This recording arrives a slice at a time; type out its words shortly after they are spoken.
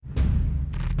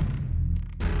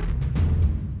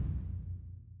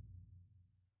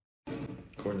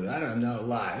according to that. I'm now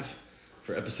live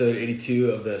for episode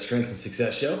 82 of the Strength and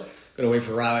Success Show. Gonna wait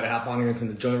for Riley to hop on here and send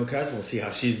the join request. We'll see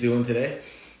how she's doing today.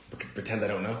 Pretend I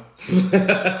don't know.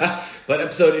 But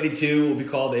episode 82 will be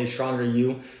called A Stronger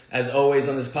You. As always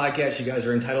on this podcast, you guys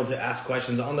are entitled to ask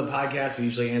questions on the podcast. We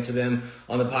usually answer them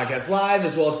on the podcast live,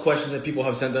 as well as questions that people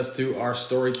have sent us through our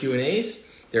story Q&As.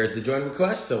 There's the join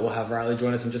request, so we'll have Riley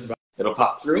join us in just about. It'll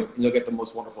pop through, and you'll get the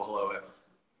most wonderful hello ever.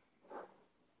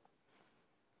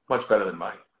 Much better than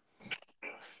mine.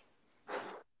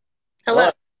 Hello.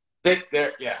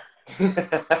 There, yeah.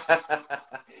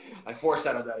 I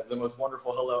foreshadowed that as the most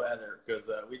wonderful hello ever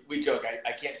because we joke.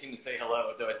 I can't seem to say hello.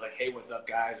 It's always like, hey, what's up,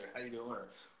 guys? Or how you doing? Or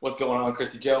what's going on,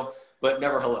 Christy Joe? But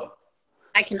never hello.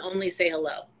 I can only say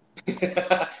hello.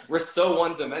 We're so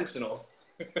one-dimensional.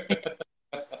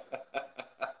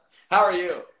 How are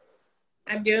you?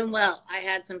 I'm doing well. I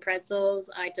had some pretzels.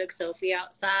 I took Sophie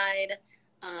outside.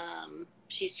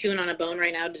 She's chewing on a bone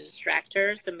right now to distract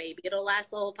her, so maybe it'll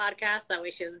last the whole podcast. That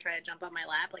way she doesn't try to jump on my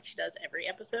lap like she does every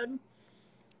episode.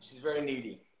 She's very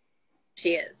needy.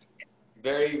 She is.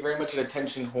 Very, very much an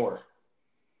attention whore.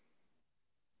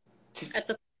 That's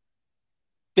a...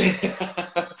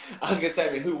 I was going to say,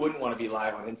 I mean, who wouldn't want to be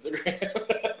live on Instagram?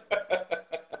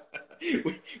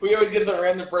 we always get some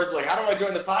random person like, how do I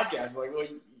join the podcast? Like, well,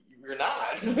 you're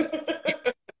not.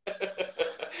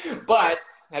 But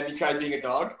have you tried being a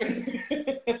dog?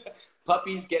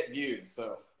 Puppies get views,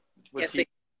 so we're yes,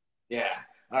 yeah.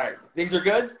 All right, things are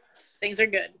good? Things are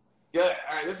good. Good.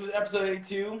 All right, this is episode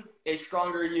 82, A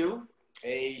Stronger You.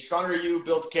 A Stronger You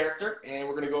builds character, and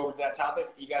we're going to go over that topic.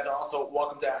 You guys are also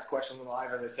welcome to ask questions on the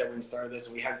live. As I said when we started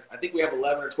this, I think we have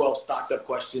 11 or 12 stocked up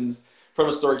questions from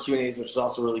the story Q&As, which is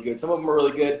also really good. Some of them are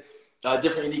really good.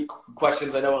 Different unique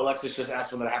questions. I know Alexis just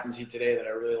asked one that happened to you today that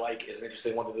I really like. Is an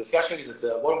interesting one to discussion because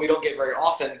it's one we don't get very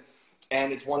often,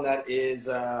 and it's one that is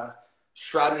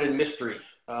shrouded in mystery,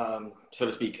 so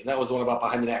to speak. And that was the one about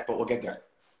behind the neck, but we'll get there.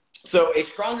 So a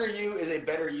stronger you is a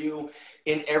better you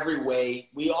in every way.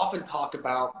 We often talk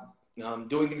about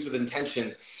doing things with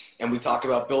intention, and we talk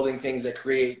about building things that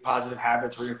create positive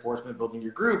habits, reinforcement, building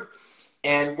your group.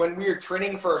 And when we are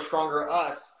training for a stronger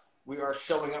us, we are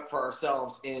showing up for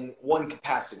ourselves in one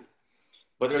capacity.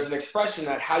 But there's an expression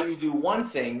that how you do one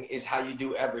thing is how you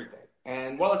do everything.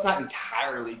 And while it's not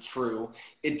entirely true,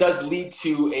 it does lead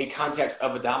to a context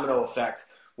of a domino effect.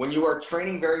 When you are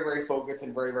training very, very focused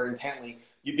and very, very intently,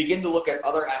 you begin to look at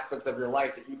other aspects of your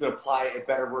life that you can apply a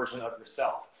better version of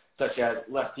yourself, such as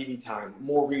less TV time,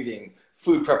 more reading,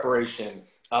 food preparation,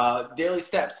 daily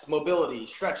steps, mobility,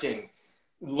 stretching,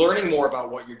 learning more about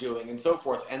what you're doing and so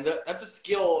forth. And that's a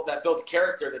skill that builds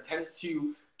character that tends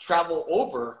to travel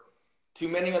over to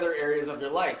many other areas of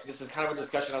your life. This is kind of a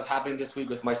discussion I was having this week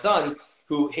with my son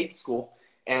who hates school,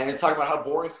 and it's talking about how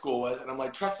boring school was. And I'm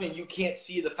like, trust me, you can't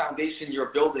see the foundation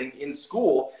you're building in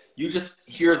school. You just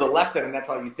hear the lesson and that's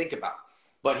all you think about.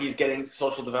 But he's getting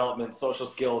social development, social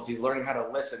skills. He's learning how to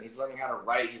listen. He's learning how to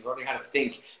write. He's learning how to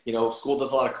think. You know, school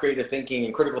does a lot of creative thinking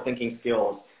and critical thinking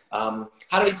skills. How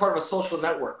to be part of a social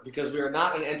network, because we are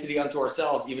not an entity unto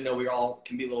ourselves, even though we all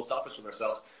can be a little selfish with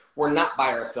ourselves. We're not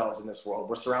by ourselves in this world.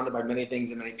 We're surrounded by many things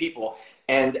and many people.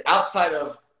 And outside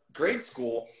of grade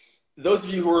school, those of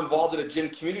you who are involved in a gym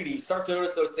community start to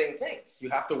notice those same things. You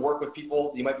have to work with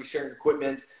people. You might be sharing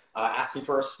equipment, asking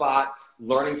for a spot,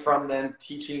 learning from them,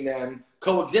 teaching them,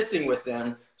 coexisting with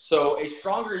them. So a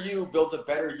stronger you builds a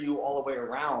better you all the way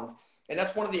around. And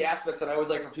that's one of the aspects that I always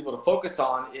like for people to focus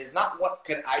on is not what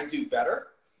can I do better.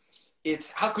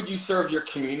 It's how could you serve your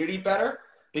community better?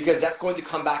 Because that's going to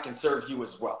come back and serve you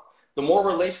as well. The more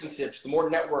relationships, the more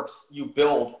networks you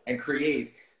build and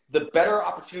create, the better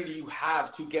opportunity you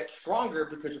have to get stronger,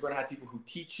 because you're going to have people who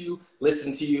teach you,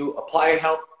 listen to you, apply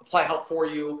help for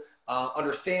you,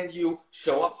 understand you,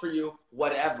 show up for you,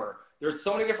 whatever. There's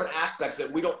so many different aspects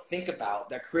that we don't think about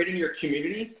that creating your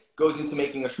community goes into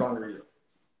making a stronger you.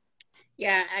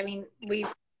 Yeah, I mean, we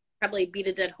probably beat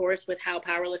a dead horse with how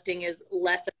powerlifting is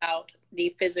less about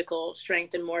the physical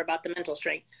strength and more about the mental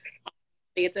strength.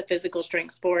 It's a physical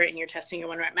strength sport and you're testing your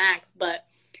 1 rep max, but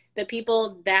the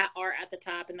people that are at the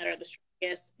top and that are the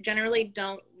strongest generally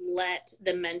don't let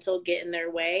the mental get in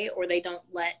their way, or they don't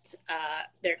let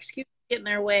their excuses get in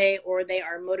their way, or they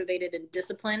are motivated and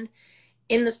disciplined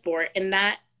in the sport. And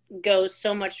that goes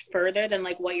so much further than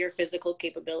like what your physical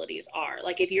capabilities are.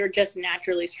 Like if you're just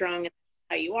naturally strong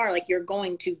how you are, like you're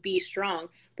going to be strong,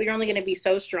 but you're only going to be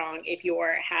so strong if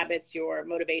your habits, your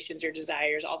motivations, your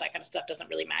desires, all that kind of stuff doesn't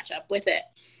really match up with it.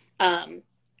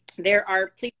 There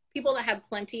are people that have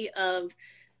plenty of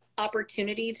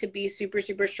opportunity to be super,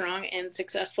 super strong and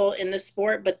successful in the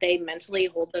sport, but they mentally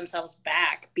hold themselves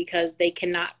back because they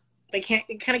cannot they kind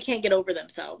of can't get over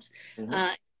themselves. Mm-hmm.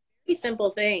 Very simple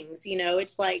things, you know,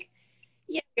 it's like,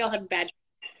 yeah, we all have bad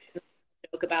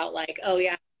joke about like, oh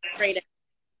yeah, I'm great at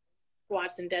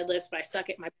squats and deadlifts, but I suck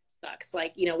at my sucks.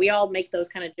 Like, you know, we all make those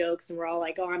kind of jokes and we're all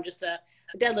like, oh, I'm just a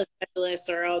deadlift specialist,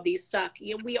 or oh, these suck.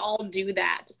 You know, we all do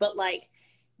that. But like,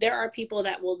 there are people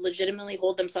that will legitimately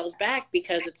hold themselves back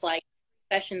because it's like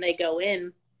session they go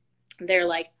in, they're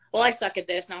like, well, I suck at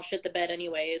this and I'll shit the bed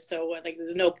anyways. So like,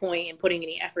 there's no point in putting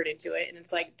any effort into it. And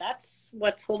it's like, that's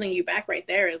what's holding you back right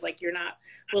there, is like, you're not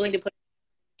willing to put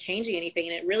changing anything.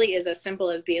 And it really is as simple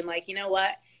as being like, you know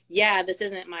what? Yeah, this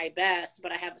isn't my best,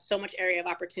 but I have so much area of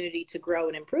opportunity to grow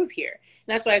and improve here.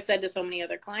 And that's why I've said to so many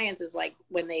other clients is like,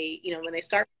 when they, you know, when they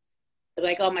start, they're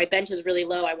like, oh, my bench is really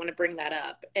low, I want to bring that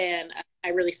up. And I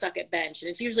really suck at bench. And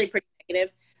it's usually pretty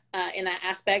negative in that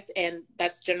aspect. And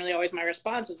that's generally always my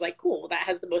response is like, cool, that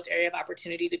has the most area of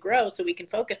opportunity to grow. So we can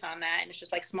focus on that. And it's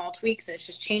just like small tweaks. And it's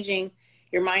just changing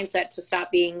your mindset to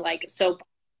stop being like so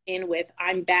in with,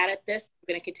 I'm bad at this,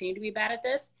 I'm going to continue to be bad at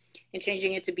this, and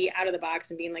changing it to be out of the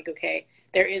box and being like, okay,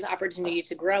 there is opportunity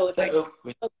to grow if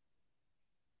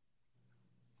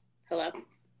Hello?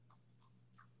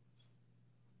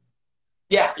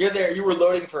 Yeah, you're there. You were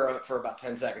loading for about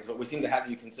 10 seconds, but we seem to have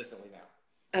you consistently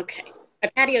now. Okay. My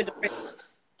patio door.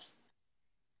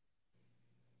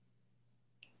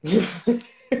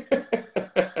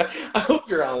 I hope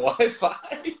you're on Wi-Fi.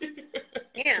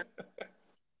 Yeah.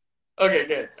 Okay,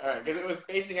 good. All right, because it was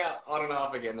spacing out on and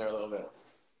off again there a little bit.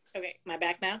 Okay, am I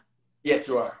back now? Yes,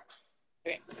 you are.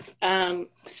 Okay.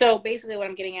 So basically what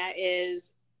I'm getting at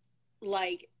is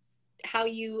like how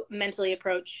you mentally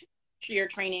approach your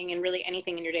training and really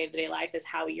anything in your day-to-day life is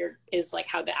how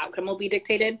the outcome will be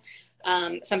dictated.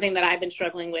 Something that I've been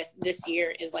struggling with this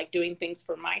year is like doing things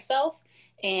for myself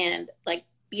and like,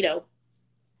 you know,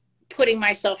 putting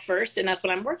myself first. And that's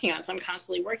what I'm working on. So I'm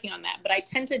constantly working on that, but I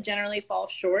tend to generally fall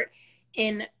short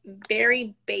in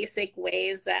very basic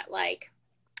ways that like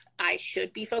I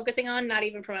should be focusing on, not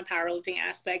even from a powerlifting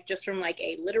aspect, just from like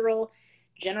a literal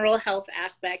general health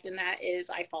aspect. And that is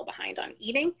I fall behind on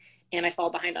eating and I fall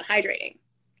behind on hydrating.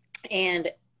 And,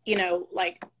 you know,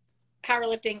 like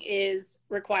powerlifting is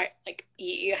required, like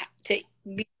you have to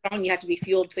be strong, you have to be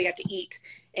fueled, so you have to eat,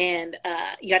 and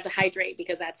you have to hydrate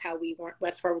because that's where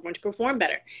we're going to perform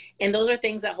better. And those are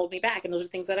things that hold me back, and those are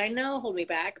things that I know hold me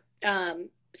back.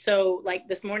 So like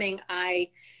this morning I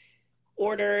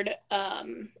ordered,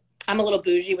 I'm a little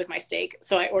bougie with my steak,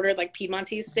 so I ordered like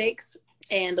Piedmontese steaks,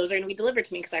 and those are going to be delivered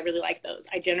to me because I really like those.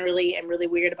 I generally am really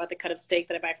weird about the cut of steak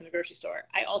that I buy from the grocery store.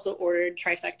 I also ordered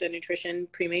Trifecta Nutrition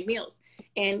pre-made meals.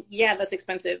 And yeah, that's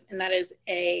expensive. And that is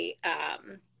a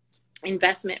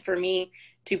investment for me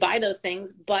to buy those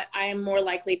things. But I am more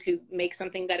likely to make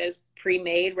something that is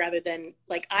pre-made rather than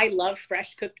like, I love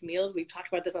fresh cooked meals. We've talked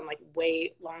about this on like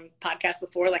way long podcasts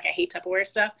before. Like I hate Tupperware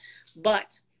stuff.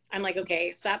 But I'm like,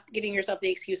 okay, stop giving yourself the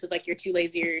excuse of like you're too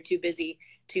lazy or you're too busy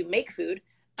to make food.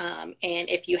 And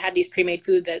if you have these pre-made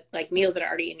food that like meals that are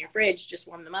already in your fridge, just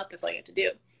warm them up. That's all you have to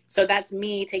do. So that's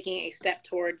me taking a step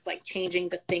towards like changing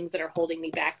the things that are holding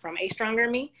me back from a stronger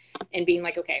me and being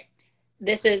like, okay,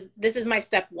 this is my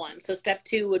step one. So step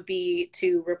two would be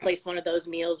to replace one of those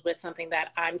meals with something that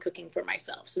I'm cooking for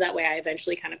myself. So that way I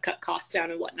eventually kind of cut costs down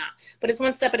and whatnot, but it's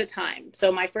one step at a time.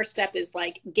 So my first step is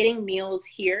like getting meals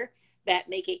here that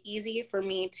make it easy for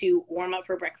me to warm up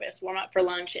for breakfast, warm up for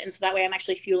lunch. And so that way I'm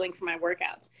actually fueling for my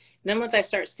workouts. And then once I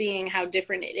start seeing how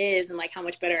different it is and like how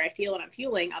much better I feel when I'm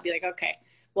fueling, I'll be like, okay,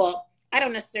 well, I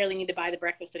don't necessarily need to buy the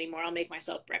breakfast anymore. I'll make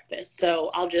myself breakfast.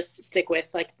 So I'll just stick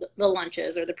with like the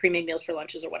lunches or the pre-made meals for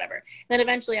lunches or whatever. And then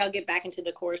eventually I'll get back into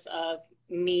the course of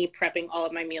me prepping all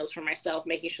of my meals for myself,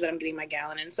 making sure that I'm getting my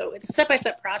gallon in. So it's a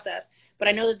step-by-step process, but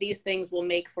I know that these things will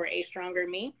make for a stronger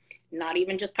me, not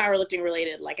even just powerlifting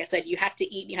related. Like I said, you have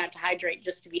to eat, you have to hydrate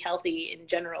just to be healthy in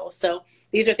general. So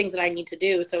these are things that I need to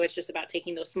do. So it's just about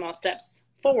taking those small steps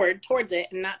forward towards it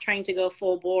and not trying to go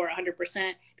full bore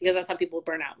 100% because that's how people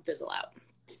burn out and fizzle out.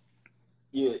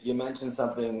 You mentioned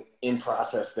something in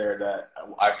process there that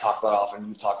I've talked about often,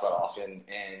 you've talked about often,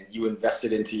 and you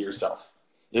invested into yourself.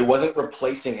 It wasn't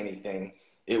replacing anything.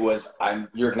 It was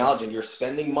you're acknowledging you're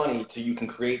spending money till you can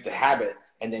create the habit,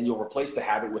 and then you'll replace the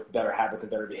habit with better habits and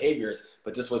better behaviors.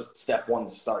 But this was step one to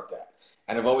start that.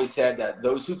 And I've always said that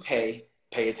those who pay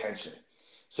attention.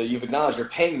 So you've acknowledged you're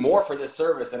paying more for this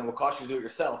service than it will cost you to do it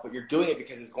yourself, but you're doing it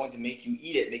because it's going to make you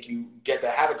eat it, make you get the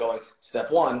habit going.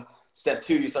 Step one. Step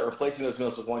two, you start replacing those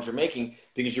meals with ones you're making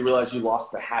because you realize you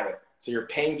lost the habit. So you're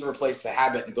paying to replace the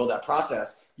habit and build that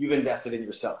process. You've invested in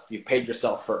yourself. You've paid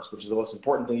yourself first, which is the most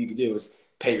important thing you can do is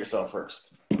pay yourself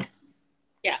first.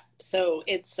 Yeah. So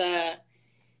it's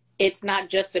it's not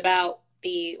just about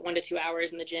the 1 to 2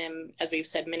 hours in the gym. As we've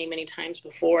said many, many times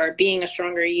before, being a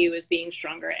stronger you is being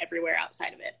stronger everywhere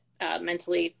outside of it,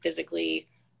 mentally, physically,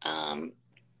 habit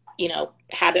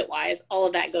wise, all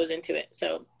of that goes into it.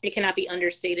 So it cannot be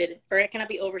understated, or it cannot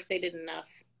be overstated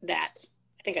enough that,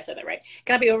 I think I said that right. It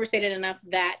cannot be overstated enough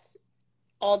that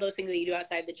all those things that you do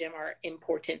outside the gym are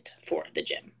important for the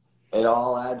gym. It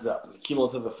all adds up. It's a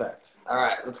cumulative effect. All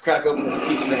right, let's crack open this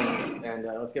Peak Trains and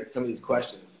let's get to some of these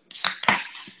questions.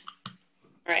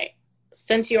 All right.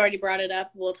 Since you already brought it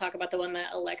up, we'll talk about the one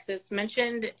that Alexis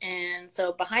mentioned. And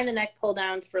so behind the neck pull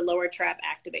downs for lower trap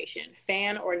activation,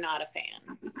 fan or not a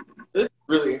fan? This is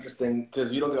really interesting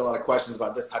because we don't get a lot of questions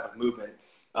about this type of movement.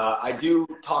 I do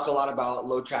talk a lot about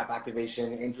low trap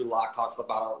activation. Andrew Locke talks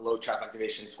about low trap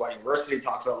activation. Squat University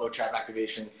talks about low trap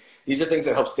activation. These are things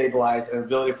that help stabilize an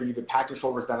ability for you to pack your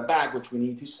shoulders down and back, which we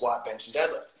need to squat, bench, and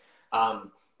deadlift.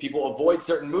 People avoid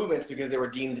certain movements because they were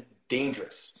deemed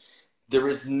dangerous. There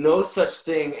is no such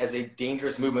thing as a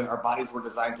dangerous movement. Our bodies were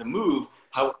designed to move.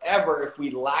 However, if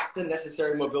we lack the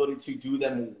necessary mobility to do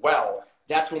them well,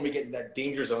 that's when we get to that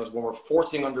danger zone, is when we're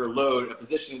forcing under load a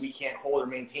position we can't hold or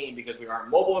maintain because we aren't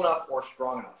mobile enough or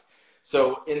strong enough.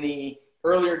 So in the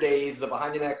earlier days, the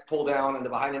behind the neck pull down and the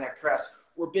behind the neck press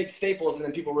were big staples, and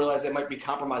then people realize they might be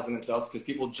compromising themselves because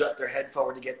people jut their head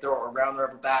forward to get thrown around their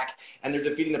upper back, and they're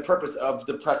defeating the purpose of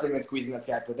depressing and squeezing that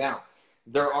scapula down.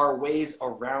 There are ways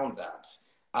around that.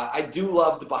 I do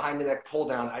love the behind the neck pull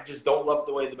down. I just don't love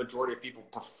the way the majority of people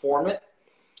perform it.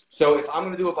 So if I'm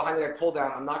going to do a behind the neck pull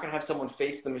down, I'm not going to have someone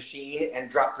face the machine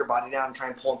and drop their body down and try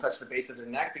and pull and touch the base of their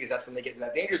neck, because that's when they get to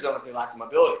that danger zone if they lack the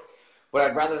mobility. What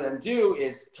I'd rather them do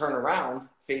is turn around,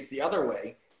 face the other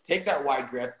way, take that wide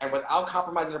grip, and without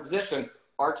compromising their position,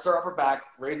 arch their upper back,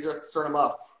 raise their sternum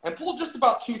up, and pull just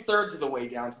about 2/3 of the way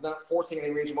down. So they're not forcing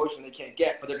any range of motion they can't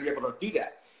get, but they're going to be able to do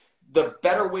that. The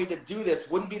better way to do this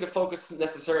wouldn't be to focus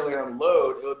necessarily on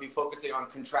load. It would be focusing on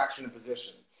contraction and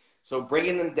position. So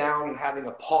bringing them down and having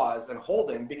a pause and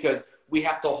holding, because we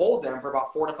have to hold them for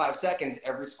about 4 to 5 seconds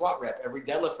every squat rep, every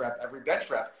deadlift rep, every bench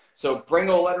rep. So bring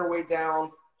a lighter weight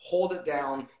down, hold it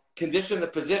down, condition the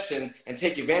position, and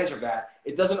take advantage of that.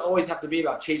 It doesn't always have to be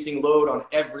about chasing load on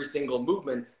every single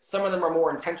movement. Some of them are more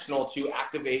intentional to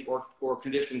activate or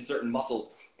condition certain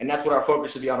muscles. And that's what our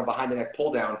focus should be on a behind the neck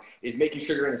pull down, is making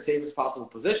sure you're in the safest possible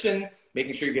position,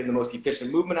 making sure you're getting the most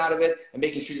efficient movement out of it, and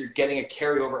making sure you're getting a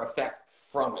carryover effect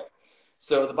from it.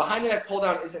 So the behind the neck pull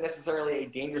down isn't necessarily a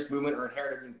dangerous movement or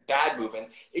inherently bad movement.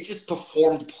 It's just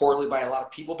performed poorly by a lot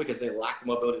of people because they lack the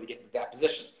mobility to get into that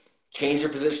position. Change your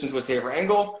position to a safer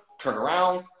angle, turn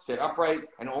around, sit upright,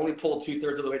 and only pull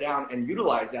 2/3 of the way down, and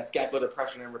utilize that scapular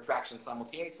depression and retraction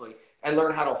simultaneously, and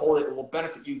learn how to hold it. It will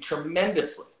benefit you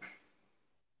tremendously.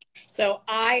 So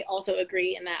I also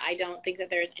agree in that I don't think that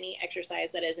there's any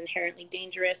exercise that is inherently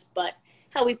dangerous, but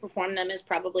how we perform them is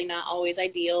probably not always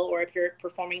ideal, or if you're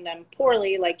performing them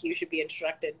poorly, like, you should be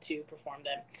instructed to perform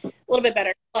them a little bit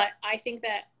better. But I think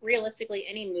that realistically,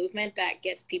 any movement that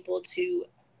gets people to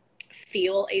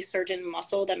feel a certain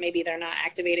muscle that maybe they're not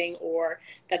activating or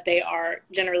that they are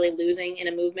generally losing in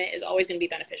a movement is always going to be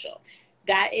beneficial.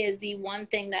 That is the one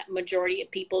thing that majority of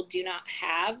people do not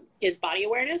have, is body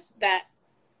awareness, that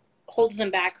holds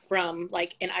them back from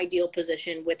like an ideal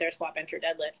position with their squat, bench, or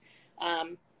deadlift.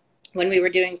 When we were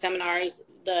doing seminars,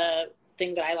 the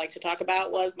thing that I like to talk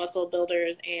about was muscle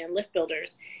builders and lift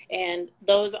builders. And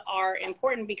those are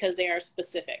important because they are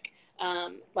specific.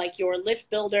 Like your lift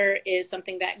builder is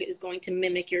something that is going to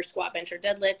mimic your squat, bench, or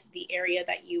deadlift, the area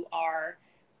that you are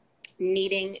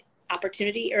needing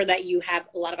opportunity, or that you have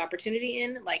a lot of opportunity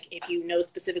in. Like if you know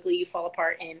specifically you fall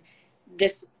apart in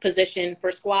this position for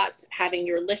squats, having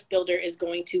your lift builder is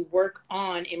going to work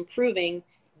on improving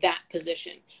that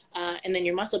position. And then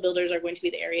your muscle builders are going to be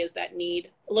the areas that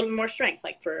need a little bit more strength.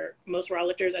 Like for most raw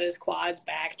lifters, that is quads,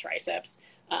 back, triceps,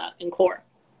 and core.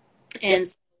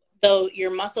 And so your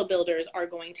muscle builders are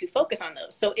going to focus on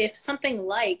those. So if something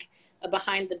like a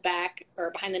behind the back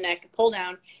or behind the neck pull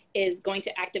down is going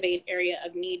to activate an area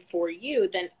of need for you,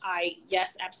 then I,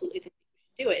 yes, absolutely think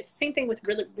you should do it. It's the same thing with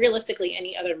realistically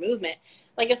any other movement.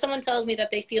 Like if someone tells me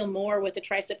that they feel more with the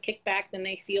tricep kickback than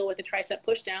they feel with the tricep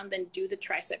push down, then do the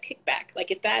tricep kickback. Like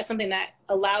if that is something that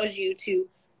allows you to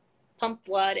pump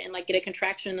blood and like get a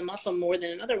contraction in the muscle more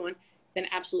than another one, then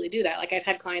absolutely do that. Like I've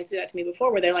had clients do that to me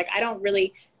before where they're like, I don't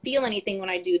really feel anything when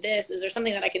I do this. Is there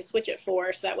something that I can switch it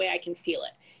for so that way I can feel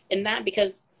it? And that,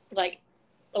 because like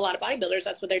a lot of bodybuilders,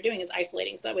 that's what they're doing, is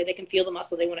isolating. So that way they can feel the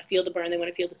muscle. They want to feel the burn. They want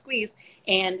to feel the squeeze.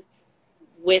 And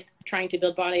with trying to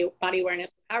build body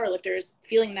awareness with powerlifters,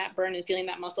 feeling that burn and feeling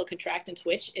that muscle contract and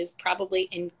twitch is probably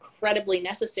incredibly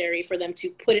necessary for them to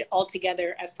put it all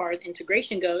together as far as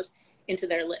integration goes into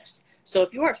their lifts. So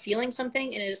if you are feeling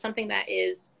something and it is something that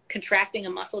is contracting a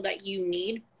muscle that you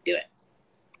need, do it.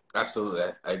 Absolutely.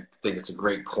 I think it's a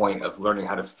great point of learning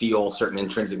how to feel certain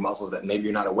intrinsic muscles that maybe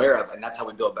you're not aware of, and that's how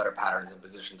we build better patterns and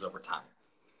positions over time.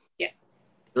 Yeah.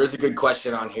 There is a good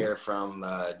question on here from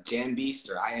Jan Beast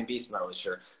or I Am Beast, I'm not really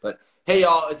sure. But, hey,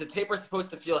 y'all, is a taper supposed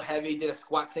to feel heavy? Did a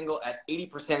squat single at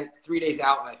 80% 3 days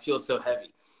out, and I feel so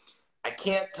heavy. I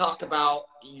can't talk about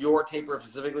your taper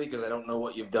specifically because I don't know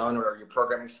what you've done or your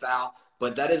programming style,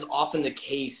 but that is often the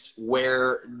case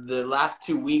where the last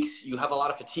 2 weeks you have a lot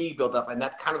of fatigue built up, and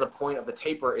that's kind of the point of the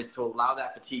taper, is to allow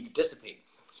that fatigue to dissipate.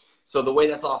 So the way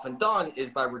that's often done is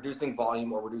by reducing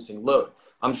volume or reducing load.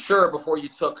 I'm sure before you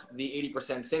took the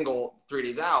 80% single 3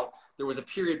 days out, there was a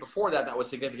period before that that was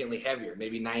significantly heavier,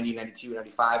 maybe 90, 92,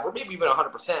 95, or maybe even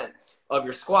 100% of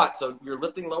your squat. So you're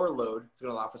lifting lower load. It's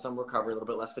going to allow for some recovery, a little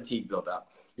bit less fatigue built up.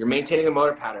 You're maintaining a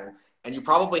motor pattern, and you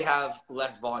probably have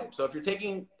less volume. So if you're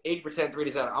taking 80% 3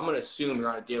 days out, I'm going to assume you're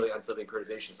on a daily unfitting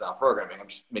periodization style programming. I'm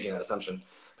just making that assumption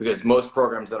because most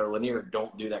programs that are linear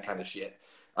don't do that kind of shit.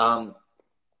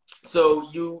 So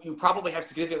you probably have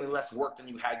significantly less work than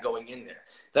you had going in there.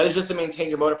 That is just to maintain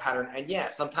your motor pattern. And yeah,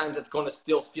 sometimes it's going to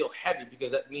still feel heavy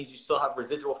because that means you still have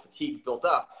residual fatigue built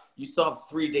up. You still have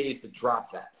 3 days to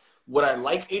drop that. Would I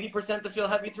like 80% to feel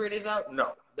heavy 3 days out?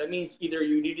 No. That means either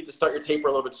you needed to start your taper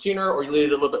a little bit sooner or you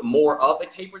needed a little bit more of a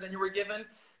taper than you were given.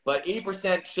 But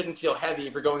 80% shouldn't feel heavy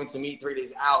if you're going to meet 3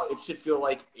 days out. It should feel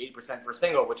like 80% for a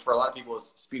single, which for a lot of people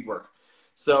is speed work.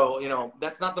 So,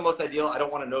 that's not the most ideal. I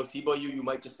don't want to nocebo you. You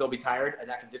might just still be tired, and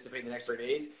that can dissipate in the next 3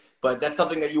 days. But that's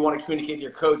something that you want to communicate to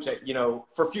your coach that,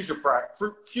 for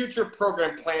future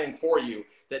program planning for you,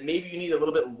 that maybe you need a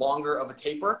little bit longer of a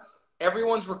taper.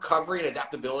 Everyone's recovery and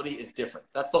adaptability is different.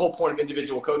 That's the whole point of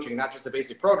individual coaching, not just the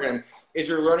basic program, is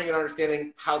you're learning and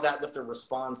understanding how that lifter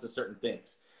responds to certain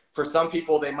things. For some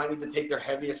people, they might need to take their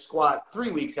heaviest squat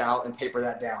 3 weeks out and taper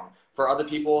that down. For other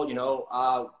people, when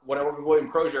I work with William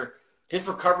Crozier, his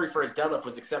recovery for his deadlift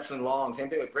was exceptionally long. Same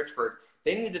thing with Bridgeford.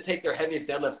 They needed to take their heaviest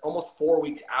deadlifts almost 4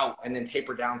 weeks out and then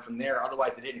taper down from there.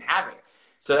 Otherwise, they didn't have it.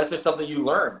 So that's just something you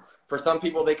learn. For some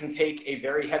people, they can take a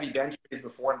very heavy bench raise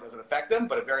before and it doesn't affect them,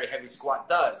 but a very heavy squat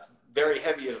does. Very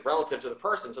heavy is relative to the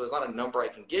person, so there's not a number I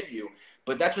can give you.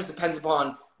 But that just depends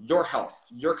upon your health,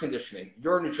 your conditioning,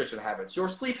 your nutrition habits, your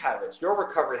sleep habits, your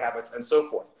recovery habits, and so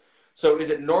forth. So is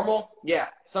it normal? Yeah.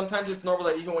 Sometimes it's normal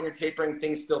that even when you're tapering,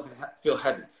 things still feel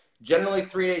heavy. Generally,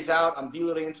 3 days out, I'm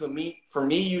deloading into a meet. For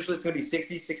me, usually it's going to be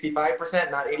 60, 65%,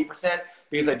 not 80%,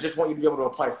 because I just want you to be able to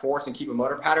apply force and keep a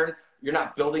motor pattern. You're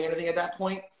not building anything at that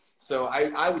point. So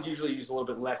I would usually use a little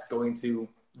bit less going to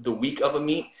the week of a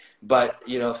meet. But,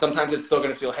 sometimes it's still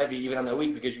going to feel heavy even on that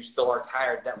week because you still are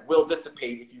tired. That will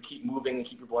dissipate if you keep moving and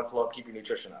keep your blood flow up, keep your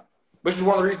nutrition up. Which is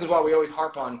one of the reasons why we always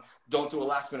harp on don't do a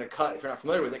last-minute cut if you're not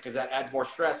familiar with it, because that adds more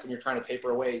stress when you're trying to taper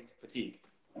away fatigue.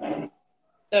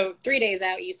 So 3 days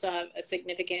out, you still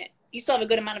have a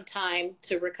good amount of time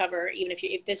to recover. Even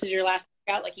if this is your last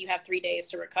workout, like you have 3 days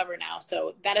to recover now.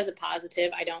 So that is a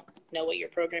positive. I don't know what your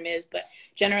program is, but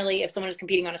generally if someone is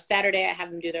competing on a Saturday, I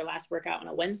have them do their last workout on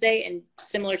a Wednesday. And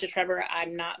similar to Trevor,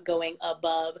 I'm not going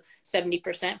above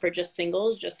 70% for just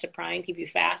singles, just to prime, keep you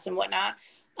fast and whatnot.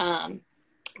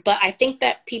 But I think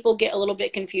that people get a little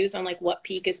bit confused on like what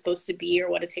peak is supposed to be or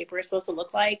what a taper is supposed to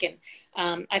look like. And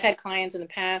I've had clients in the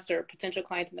past or potential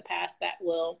clients in the past that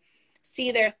will see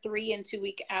their 3 and 2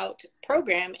 week out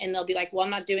program and they'll be like, well,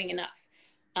 I'm not doing enough.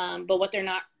 But what they're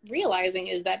not realizing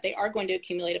is that they are going to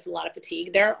accumulate a lot of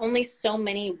fatigue. There are only so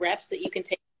many reps that you can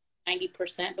take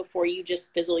 90% before you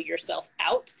just fizzle yourself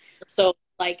out. So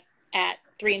like at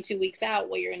 3 and 2 weeks out,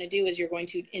 what you're going to do is you're going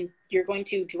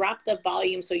to drop the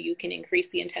volume so you can increase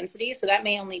the intensity. So that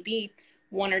may only be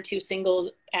 1 or 2 singles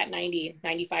at 90,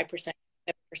 95%,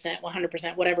 7%,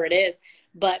 100%, whatever it is.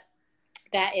 But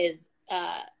that is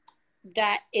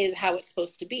how it's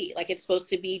supposed to be. Like it's supposed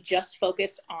to be just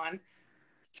focused on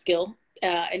skill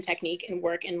and technique and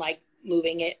work and like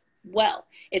moving it well.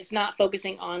 It's not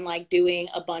focusing on like doing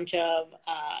a bunch of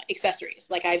accessories.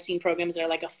 Like I've seen programs that are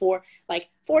like 4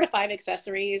 to 5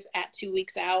 accessories at 2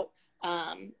 weeks out.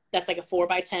 That's like a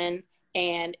 4x10.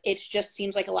 And it just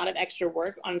seems like a lot of extra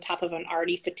work on top of an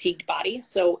already fatigued body.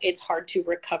 So it's hard to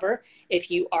recover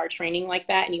if you are training like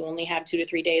that and you only have 2 to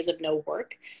 3 days of no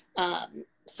work.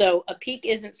 So a peak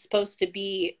isn't supposed to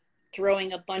be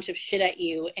throwing a bunch of shit at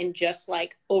you and just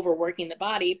like overworking the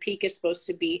body. Peak is supposed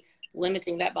to be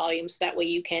limiting that volume so that way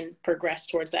you can progress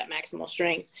towards that maximal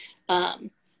strength.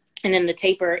 And then the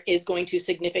taper is going to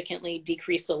significantly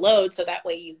decrease the load. So that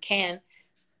way you can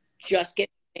just get,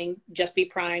 just be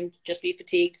primed, just be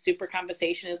fatigued.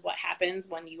 Supercompensation is what happens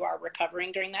when you are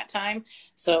recovering during that time.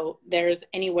 So there's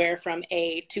anywhere from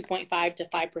a 2.5 to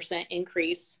 5%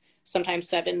 increase, sometimes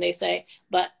 7, they say,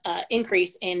 but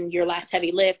increase in your last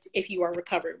heavy lift if you are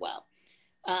recovered well.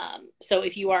 So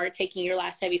if you are taking your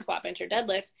last heavy squat, bench, or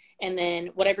deadlift, and then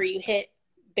whatever you hit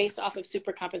based off of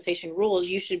supercompensation rules,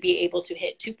 you should be able to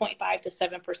hit 2.5 to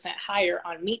 7% higher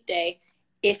on meet day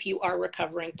if you are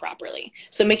recovering properly.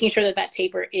 So making sure that that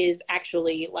taper is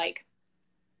actually like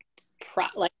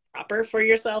proper for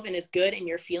yourself and is good and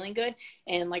you're feeling good.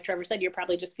 And like Trevor said, you're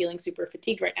probably just feeling super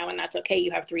fatigued right now, and that's okay.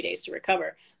 You have 3 days to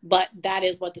recover, but that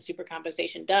is what the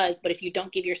supercompensation does. But if you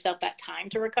don't give yourself that time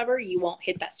to recover, you won't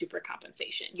hit that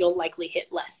supercompensation. You'll likely hit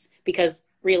less, because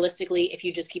realistically, if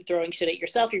you just keep throwing shit at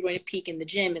yourself, you're going to peak in the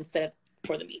gym instead of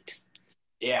for the meet.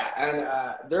 Yeah,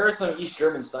 and there are some East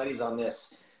German studies on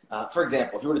this. For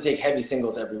example, if you were to take heavy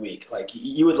singles every week, like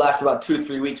you would last about 2 to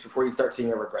 3 weeks before you start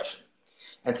seeing a regression.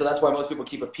 And so that's why most people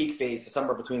keep a peak phase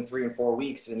somewhere between 3 and 4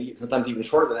 weeks, and sometimes even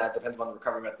shorter than that, depends on the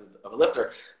recovery method of a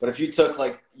lifter. But if you took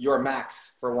like your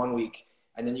max for 1 week,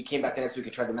 and then you came back the next week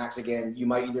and tried the max again, you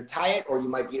might either tie it or you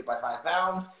might beat it by 5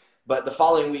 pounds. But the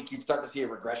following week, you'd start to see a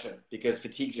regression, because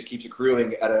fatigue just keeps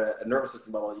accruing at a nervous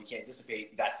system level. You can't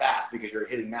dissipate that fast because you're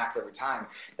hitting max every time.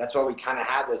 That's why we kind of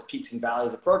have those peaks and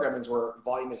valleys of programmings where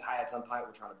volume is high at some point,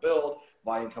 we're trying to build,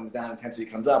 volume comes down, intensity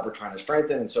comes up, we're trying to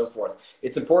strengthen, and so forth.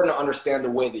 It's important to understand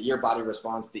the way that your body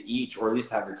responds to each, or at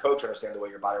least have your coach understand the way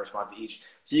your body responds to each,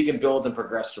 so you can build and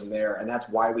progress from there. And that's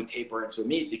why we taper into a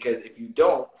meet, because if you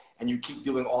don't and you keep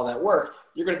doing all that work,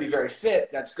 you're going to be very fit.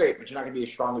 That's great, but you're not going to be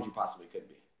as strong as you possibly could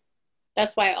be.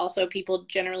 That's why also people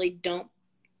generally don't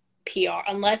PR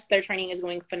unless their training is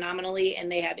going phenomenally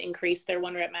and they have increased their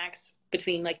 1 rep max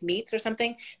between like meets or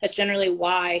something. That's generally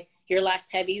why your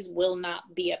last heavies will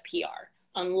not be a PR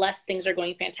unless things are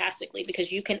going fantastically,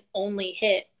 because you can only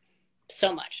hit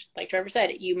so much. Like Trevor said,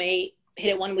 you may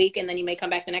hit it 1 week and then you may come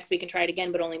back the next week and try it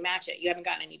again, but only match it. You haven't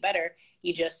gotten any better.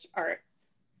 You just are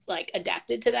like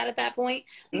adapted to that at that point.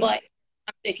 Mm-hmm. But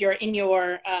if you're in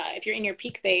your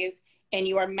peak phase and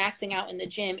you are maxing out in the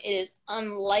gym, it is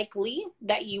unlikely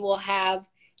that you will have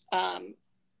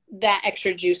that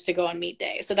extra juice to go on meet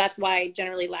day. So that's why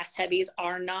generally last heavies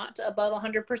are not above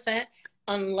 100%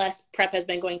 unless prep has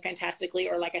been going fantastically,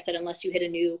 or like I said, unless you hit a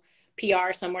new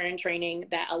PR somewhere in training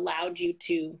that allowed you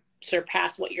to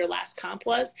surpass what your last comp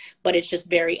was. But it's just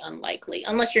very unlikely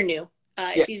unless you're new.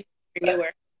 It's easier if you're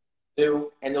newer.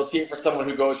 And you'll see it for someone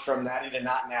who goes from natty to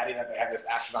not natty, that they have this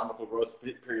astronomical growth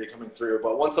period coming through.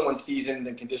 But once someone's seasoned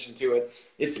and conditioned to it,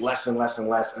 it's less and less and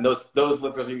less. And those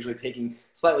lifters are usually taking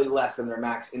slightly less than their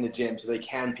max in the gym, so they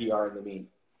can PR in the meet.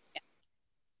 Yeah.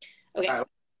 Okay. All right,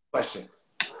 question.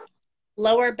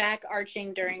 Lower back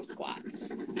arching during squats.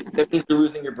 That means you're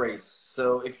losing your brace.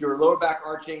 So if you're lower back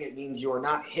arching, it means you're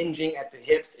not hinging at the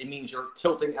hips. It means you're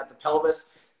tilting at the pelvis,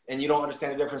 and you don't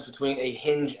understand the difference between a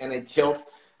hinge and a tilt.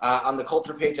 On the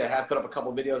culture page, I have put up a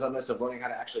couple videos on this of learning how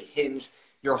to actually hinge.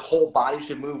 Your whole body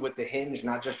should move with the hinge,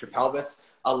 not just your pelvis.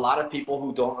 A lot of people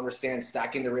who don't understand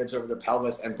stacking the ribs over their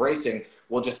pelvis and bracing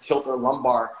will just tilt their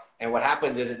lumbar. And what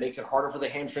happens is it makes it harder for the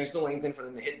hamstrings to lengthen, for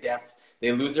them to hit depth.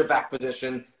 They lose their back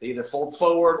position. They either fold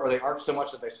forward or they arch so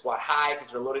much that they squat high because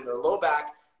they're loading their low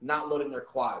back, not loading their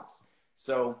quads.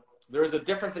 So there's a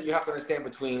difference that you have to understand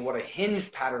between what a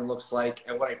hinge pattern looks like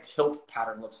and what a tilt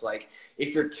pattern looks like.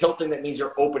 If you're tilting, that means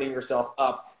you're opening yourself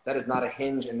up. That is not a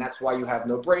hinge, and that's why you have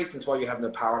no brace. That's why you have no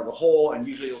power in the hole, and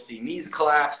usually you'll see knees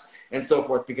collapse and so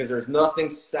forth, because there's nothing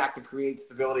stacked to create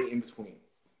stability in between.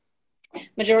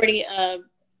 Majority of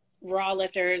raw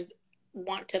lifters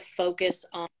want to focus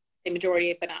on, the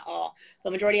majority, but not all,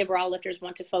 the majority of raw lifters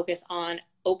want to focus on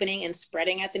opening and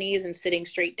spreading at the knees and sitting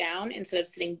straight down instead of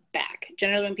sitting back.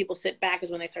 Generally, when people sit back is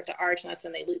when they start to arch, and that's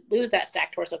when they lose that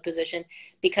stacked torso position,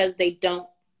 because they don't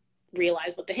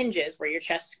realize what the hinge is, where your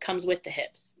chest comes with the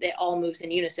hips. It all moves in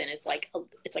unison. It's like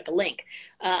a link.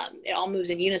 It all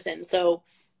moves in unison. So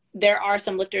there are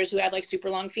some lifters who have like super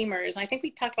long femurs. And I think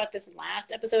we talked about this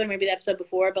last episode, or maybe the episode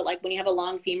before, but like when you have a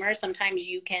long femur, sometimes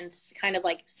you can kind of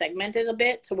like segment it a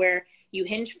bit to where you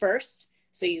hinge first.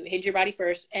 So you hinge your body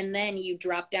first, and then you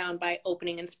drop down by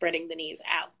opening and spreading the knees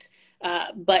out.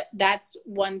 But that's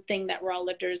one thing that raw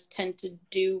lifters tend to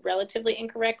do relatively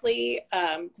incorrectly,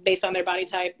 based on their body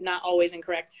type. Not always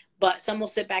incorrect, but some will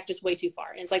sit back just way too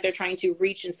far. And it's like they're trying to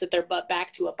reach and sit their butt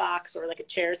back to a box or like a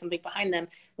chair or something behind them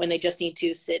when they just need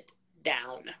to sit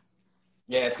down.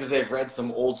 Yeah, it's because they've read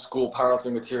some old school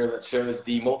powerlifting material that shows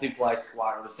the multiply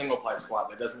squat or the single ply squat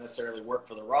that doesn't necessarily work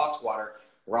for the raw squatter,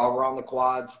 While we're on the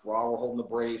quads, while we're holding the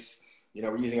brace,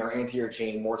 we're using our anterior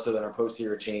chain more so than our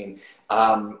posterior chain.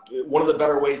 One of the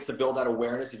better ways to build that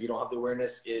awareness, if you don't have the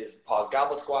awareness, is pause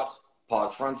goblet squats,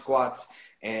 pause front squats,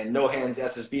 and no hands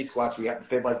SSB squats where you have to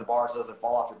stabilize the bar so it doesn't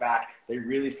fall off your back. They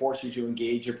really force you to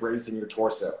engage your brace and your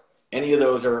torso. Any of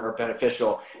those are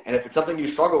beneficial. And if it's something you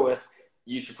struggle with,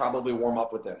 you should probably warm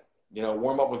up with them.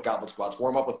 Warm up with goblet squats,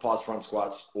 warm up with pause front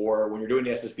squats, or when you're doing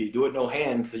the SSB, do it no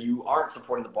hands so you aren't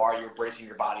supporting the bar, you're bracing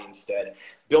your body instead.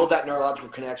 Build that neurological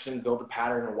connection, build a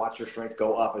pattern, and watch your strength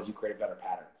go up as you create a better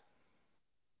pattern.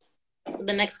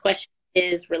 The next question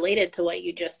is related to what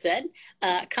you just said.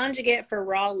 Conjugate for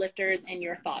raw lifters and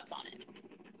your thoughts on it.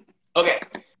 Okay.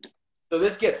 So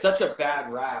this gets such a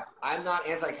bad rap. I'm not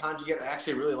anti-conjugate. I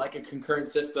actually really like a concurrent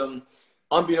system.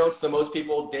 Unbeknownst to most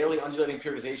people, daily undulating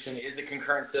periodization is a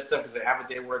concurrent system because they have a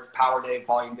day where it's power day,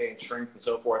 volume day, and strength, and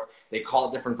so forth. They call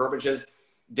it different verbiages.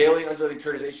 Daily undulating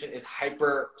periodization is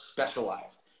hyper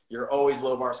specialized. You're always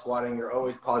low bar squatting. You're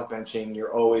always pause benching.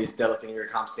 You're always deadlifting in your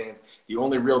comp stance. The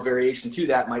only real variation to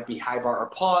that might be high bar or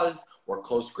pause, or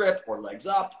close grip, or legs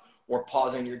up, or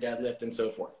pausing your deadlift, and so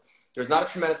forth. There's not a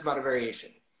tremendous amount of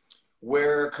variation.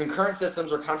 Where concurrent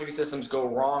systems or conjugate systems go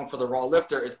wrong for the raw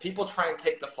lifter is people try and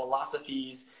take the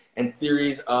philosophies and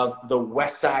theories of the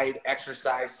Westside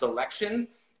exercise selection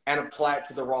and apply it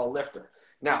to the raw lifter.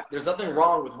 Now, there's nothing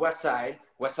wrong with Westside.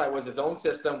 Westside was its own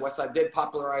system. Westside did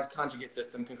popularize conjugate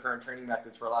system, concurrent training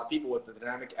methods for a lot of people with the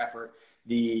dynamic effort,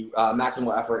 the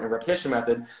maximal effort, and repetition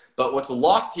method. But what's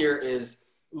lost here is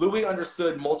Louis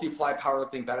understood multiply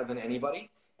powerlifting better than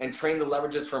anybody and trained the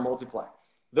leverages for multiply.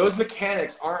 Those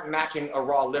mechanics aren't matching a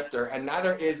raw lifter, and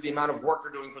neither is the amount of work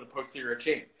you're doing for the posterior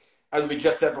chain. As we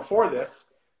just said before this,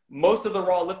 most of the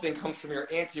raw lifting comes from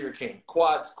your anterior chain,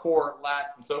 quads, core,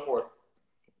 lats, and so forth.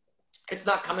 It's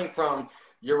not coming from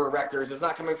your erectors. It's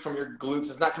not coming from your glutes.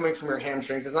 It's not coming from your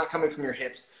hamstrings. It's not coming from your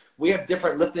hips. We have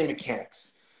different lifting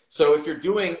mechanics. So if you're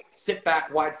doing sit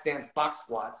back, wide stance, box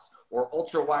squats, or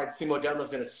ultra wide sumo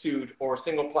deadlifts in a suit, or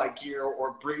single ply gear,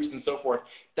 or briefs, and so forth,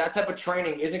 that type of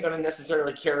training isn't going to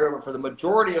necessarily carry over for the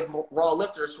majority of raw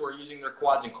lifters who are using their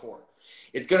quads and core.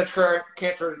 It's going to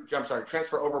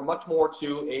transfer over much more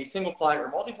to a single ply or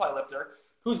multiply lifter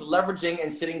who's leveraging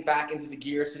and sitting back into the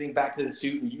gear, sitting back to the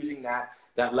suit, and using that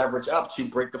leverage up to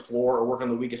break the floor or work on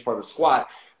the weakest part of the squat.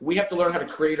 We have to learn how to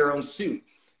create our own suit.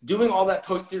 Doing all that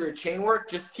posterior chain work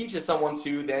just teaches someone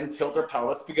to then tilt their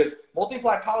pelvis, because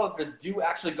multiply powerlifters do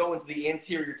actually go into the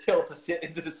anterior tilt to sit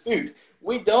into the suit.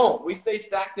 We don't. We stay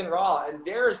stacked and raw. And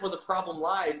there's where the problem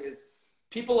lies, is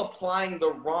people applying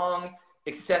the wrong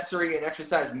accessory and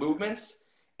exercise movements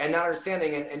and not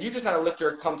understanding. And you just had a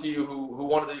lifter come to you who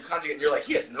wanted to do conjugate, and you're like,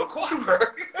 he has no quad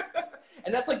work.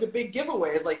 And that's like the big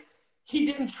giveaway, is like, he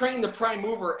didn't train the prime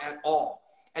mover at all.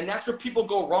 And that's where people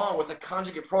go wrong with a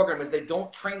conjugate program, is they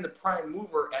don't train the prime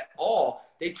mover at all.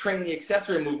 They train the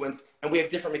accessory movements, and we have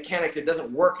different mechanics. It doesn't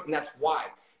work, and that's why.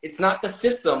 It's not the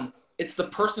system. It's the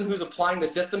person who's applying the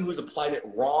system who's applied it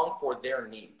wrong for their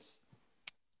needs.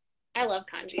 I love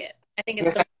conjugate. I think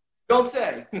it's so don't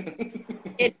say.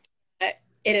 It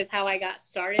is how I got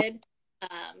started.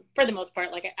 For the most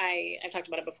part, like I've talked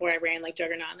about it before. I ran like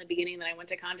Juggernaut in the beginning, then I went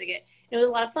to conjugate. It was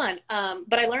a lot of fun.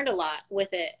 But I learned a lot with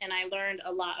it, and I learned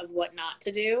a lot of what not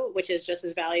to do, which is just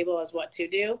as valuable as what to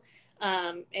do.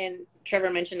 And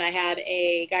Trevor mentioned I had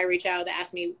a guy reach out that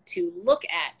asked me to look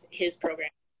at his program.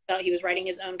 So he was writing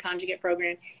his own conjugate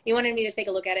program. He wanted me to take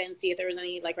a look at it and see if there was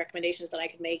any like recommendations that I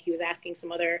could make. He was asking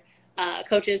some other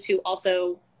coaches who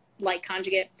also like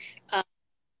conjugate.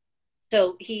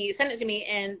 So he sent it to me,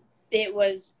 and it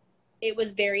was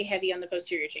very heavy on the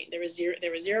posterior chain. There was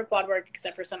zero quad work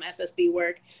except for some SSB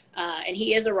work. And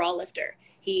he is a raw lifter.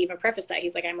 He even prefaced that.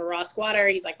 He's like, I'm a raw squatter.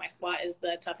 He's like, my squat is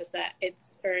the toughest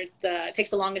it takes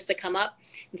the longest to come up.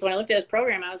 And so when I looked at his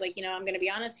program, I was like, I'm going to be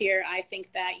honest here. I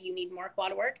think that you need more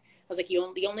quad work. I was like,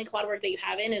 the only quad work that you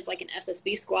have in is like an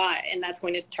SSB squat, and that's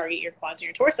going to target your quads and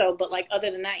your torso. But like,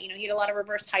 other than that, he had a lot of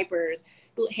reverse hypers,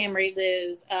 glute ham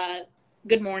raises,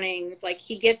 good mornings. Like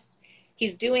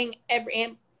he's doing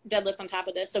every deadlifts on top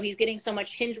of this. So he's getting so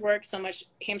much hinge work, so much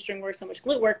hamstring work, so much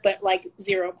glute work, but like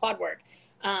zero quad work.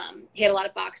 He had a lot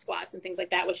of box squats and things like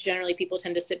that, which generally people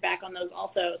tend to sit back on those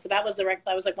also. So that was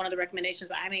like one of the recommendations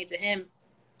that I made to him,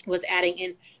 was adding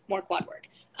in more quad work.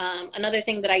 Another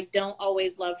thing that I don't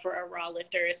always love for a raw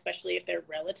lifter, especially if they're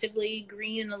relatively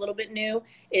green and a little bit new,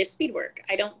 is speed work.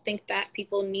 I don't think that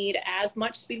people need as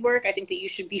much speed work. I think that you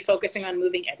should be focusing on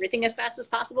moving everything as fast as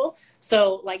possible.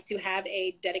 So like, to have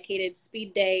a dedicated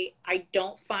speed day, I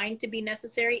don't find to be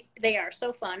necessary. They are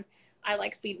so fun. I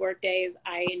like speed work days.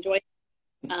 I enjoy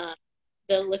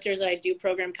the lifters that I do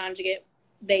program conjugate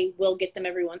they will get them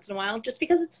every once in a while just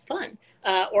because it's fun.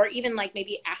 Or even like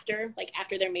maybe after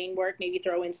their main work, maybe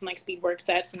throw in some like speed work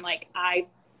sets. And like I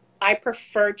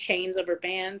prefer chains over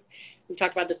bands. We've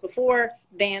talked about this before.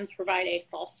 Bands provide a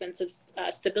false sense of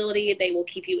stability. They will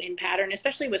keep you in pattern,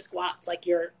 especially with squats. Like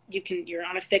you're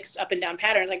on a fixed up and down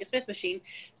pattern, like a Smith machine.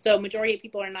 So majority of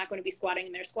people are not going to be squatting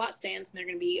in their squat stance, and they're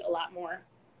going to be a lot more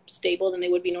stable than they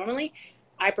would be normally.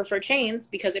 I prefer chains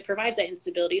because it provides that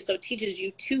instability. So it teaches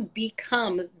you to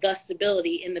become the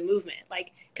stability in the movement,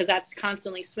 like, because that's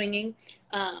constantly swinging.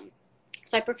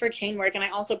 So I prefer chain work, and I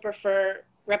also prefer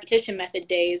repetition method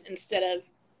days instead of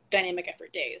dynamic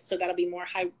effort days. So that'll be more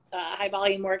high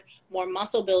volume work, more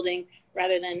muscle building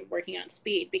rather than working on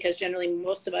speed, because generally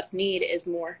most of us need is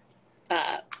more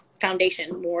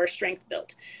foundation, more strength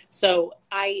built. So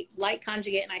I like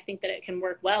conjugate, and I think that it can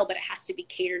work well, but it has to be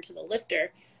catered to the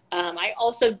lifter. I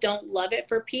also don't love it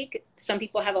for peak. Some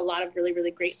people have a lot of really,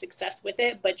 really great success with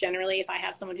it, but generally if I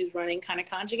have someone who's running kind of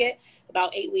conjugate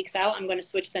about 8 weeks out, I'm going to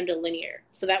switch them to linear.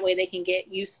 So that way they can get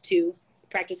used to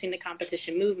practicing the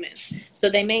competition movements. So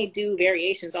they may do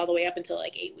variations all the way up until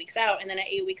like 8 weeks out. And then at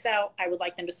 8 weeks out, I would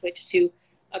like them to switch to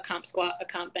a comp squat, a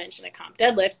comp bench, and a comp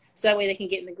deadlift. So that way they can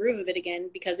get in the groove of it again,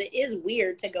 because it is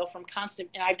weird to go from constant,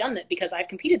 and I've done that because I've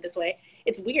competed this way.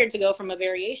 It's weird to go from a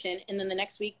variation and then the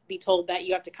next week be told that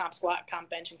you have to comp squat, comp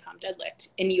bench, and comp deadlift,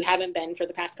 and you haven't been for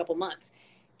the past couple months.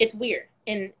 It's weird.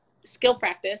 And skill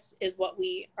practice is what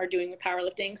we are doing with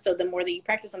powerlifting. So the more that you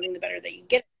practice something, the better that you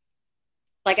get.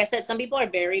 Like I said, some people are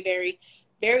very, very,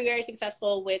 very, very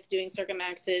successful with doing circuit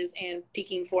maxes and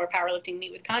peaking for powerlifting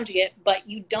meet with conjugate, but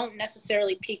you don't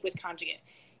necessarily peak with conjugate.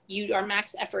 You are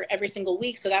max effort every single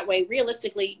week, so that way,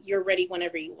 realistically, you're ready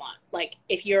whenever you want. Like,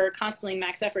 if you're constantly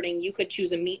max efforting, you could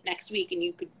choose a meet next week and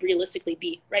you could realistically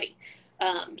be ready.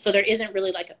 So there isn't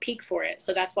really like a peak for it.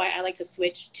 So that's why I like to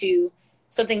switch to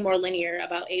something more linear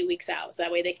about 8 weeks out. So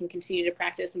that way they can continue to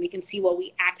practice and we can see what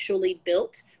we actually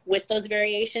built with those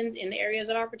variations in the areas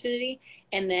of opportunity.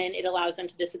 And then it allows them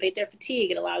to dissipate their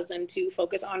fatigue. It allows them to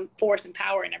focus on force and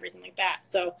power and everything like that.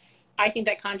 So I think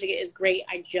that conjugate is great.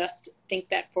 I just think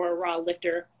that for a raw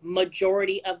lifter,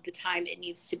 majority of the time it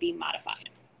needs to be modified.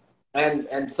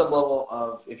 And some level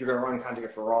of, if you're going to run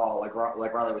conjugate for raw, like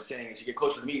Riley was saying, as you get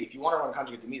closer to meet, if you want to run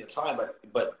conjugate to meet, that's fine,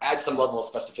 but add some level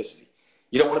of specificity.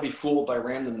 You don't want to be fooled by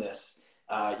randomness.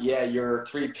 Yeah, your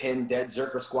 3-pin dead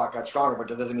Zerker squat got stronger, but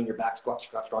that doesn't mean your back squat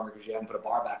got stronger because you haven't put a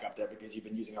bar back up there because you've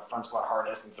been using a front squat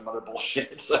harness and some other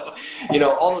bullshit. So,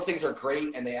 all those things are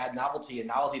great and they add novelty, and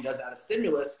novelty does add a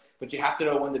stimulus, but you have to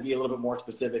know when to be a little bit more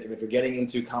specific. And if you're getting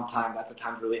into comp time, that's a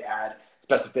time to really add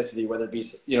specificity, whether it be,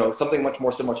 something much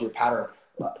more similar to your pattern,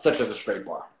 such as a straight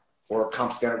bar or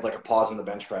comp standards like a pause in the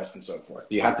bench press and so forth.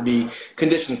 You have to be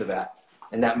conditioned to that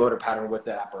and that motor pattern with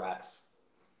that apparatus.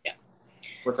 Yeah.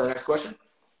 What's our next question?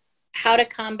 How to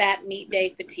combat meet day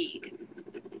fatigue.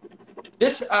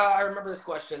 This, I remember this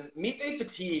question. Meet day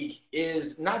fatigue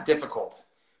is not difficult.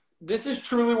 This is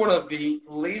truly one of the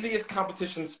laziest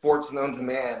competition sports known to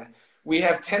man. We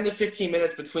have 10 to 15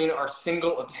 minutes between our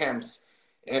single attempts.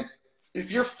 And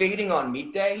if you're fading on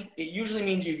meet day, it usually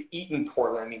means you've eaten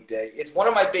poorly on meet day. It's one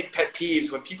of my big pet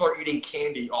peeves when people are eating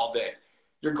candy all day.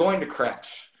 You're going to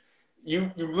crash.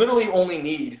 You literally only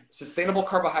need sustainable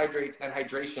carbohydrates and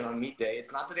hydration on meet day.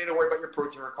 It's not the day to worry about your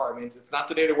protein requirements. It's not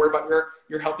the day to worry about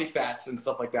your healthy fats and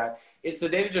stuff like that. It's the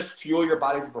day to just fuel your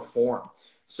body to perform.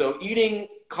 So eating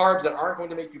carbs that aren't going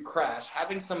to make you crash,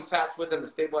 having some fats with them to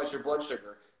stabilize your blood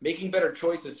sugar, making better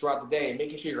choices throughout the day, and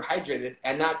making sure you're hydrated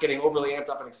and not getting overly amped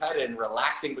up and excited and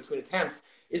relaxing between attempts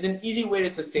is an easy way to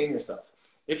sustain yourself.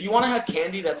 If you want to have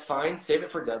candy, that's fine. Save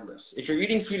it for deadlifts. If you're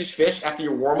eating Swedish fish after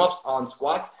your warm-ups on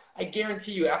squats, I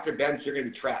guarantee you after bench, you're going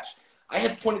to be trash. I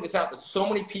have pointed this out to so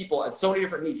many people at so many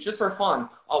different meets just for fun.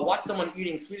 I'll watch someone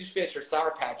eating Swedish fish or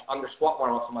Sour Patch on their squat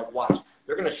warm-ups. I'm like, watch,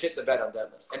 they're going to shit the bed on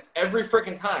deadlifts. And every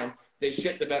freaking time they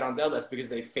shit the bed on deadlifts because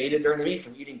they faded during the meet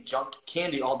from eating junk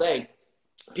candy all day.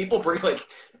 People bring like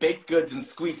baked goods and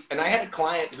squeaks. And I had a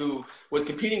client who was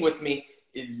competing with me,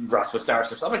 Russ, with sour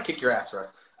chips. I'm going to kick your ass,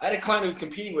 Russ. I had a client who was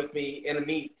competing with me in a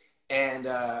meet, and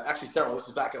actually several. This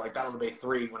was back at like Battle of the Bay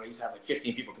 3 when I used to have like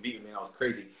 15 people compete with me, and I was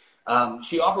crazy.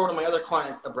 She offered one of my other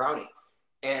clients a brownie,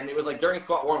 and it was like during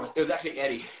squat warm-ups. It was actually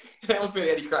Eddie. And I almost made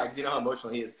Eddie cry because you know how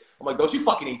emotional he is. I'm like, don't you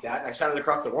fucking eat that. And I shouted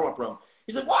across the warm-up room.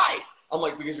 He's like, why? I'm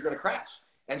like, because you're going to crash.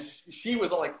 And she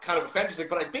was like kind of offended. She's like,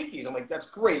 but I baked these. I'm like, that's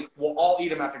great. We'll all eat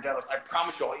them after deadlifts. I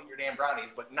promise you I'll eat your damn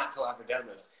brownies, but not till after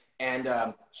deadlifts. And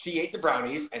she ate the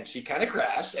brownies, and she kind of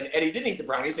crashed. And Eddie didn't eat the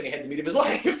brownies, and he had the meet of his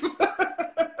life.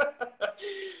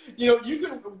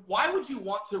 Why would you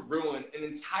want to ruin an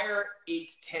entire 8,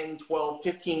 10, 12,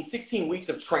 15, 16 weeks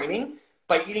of training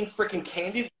by eating freaking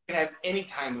candy that you can have any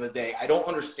time of the day. I don't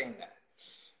understand that.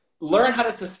 Learn how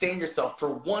to sustain yourself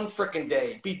for one freaking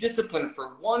day. Be disciplined for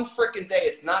one freaking day.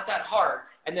 It's not that hard.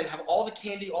 And then have all the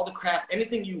candy, all the crap,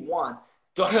 anything you want.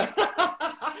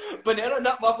 Banana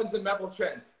nut muffins and methyl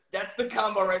tren. That's the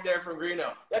combo right there from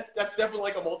Greeno. That's definitely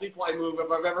like a multiply move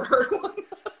if I've ever heard one.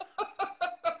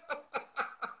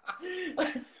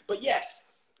 But yes,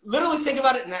 literally think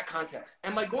about it in that context.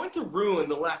 Am I going to ruin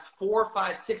the last 4,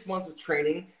 5, 6 months of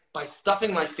training by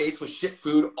stuffing my face with shit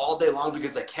food all day long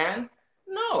because I can?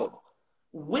 No.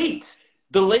 Wait.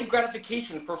 Delayed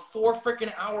gratification for 4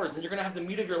 freaking hours, and you're going to have the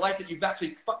meat of your life that you've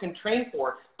actually fucking trained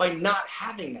for by not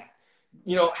having that.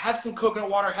 You know, have some coconut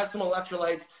water, have some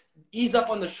electrolytes, ease up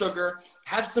on the sugar,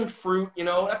 have some fruit, you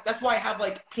know. That's why I have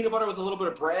like peanut butter with a little bit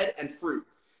of bread and fruit.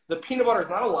 The peanut butter is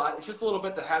not a lot. It's just a little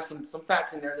bit to have some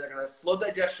fats in there that are going to slow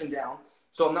digestion down.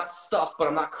 So I'm not stuffed, but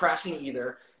I'm not crashing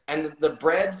either. And the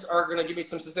breads are going to give me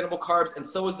some sustainable carbs, and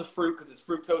so is the fruit because it's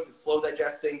fructose. It's slow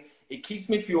digesting. It keeps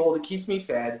me fueled. It keeps me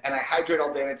fed. And I hydrate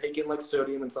all day, and I take in like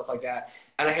sodium and stuff like that.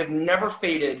 And I have never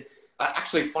faded.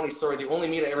 Actually, funny story. The only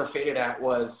meet I ever faded at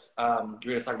was, we're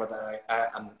going to talk about that.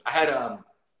 I had a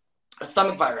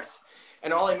stomach virus.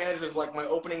 And all I managed was like my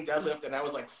opening deadlift, and I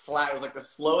was like flat. It was like the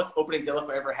slowest opening deadlift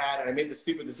I ever had, and I made the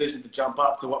stupid decision to jump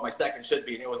up to what my second should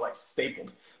be, and it was like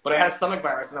stapled. But I had a stomach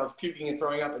virus, and I was puking and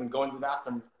throwing up and going to the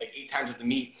bathroom like 8 times at the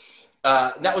meet.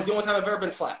 That was the only time I've ever been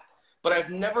flat. But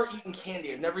I've never eaten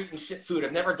candy. I've never eaten shit food.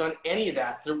 I've never done any of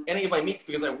that through any of my meets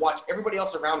because I watch everybody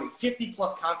else around me,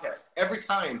 50-plus contests. Every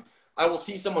time I will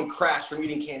see someone crash from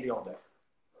eating candy all day.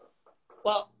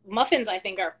 Well, muffins I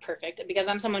think are perfect because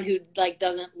I'm someone who like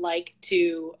doesn't like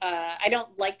to I don't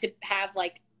like to have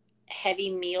like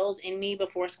heavy meals in me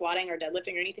before squatting or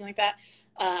deadlifting or anything like that.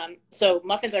 So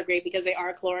muffins are great because they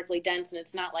are calorically dense and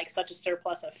it's not like such a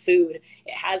surplus of food.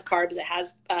 It has carbs, it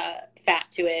has fat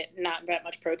to it, not that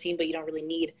much protein, but you don't really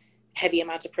need heavy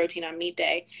amounts of protein on meat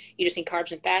day. You just need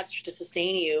carbs and fats to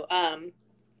sustain you.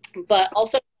 But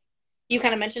also, you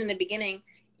kind of mentioned in the beginning,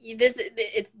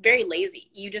 it's very lazy.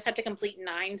 You just have to complete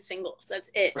 9 singles. That's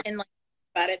it. And like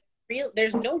about it,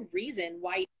 there's no reason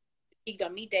why you fatigued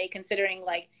on meet day, considering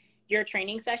like your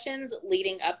training sessions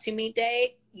leading up to meet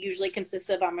day usually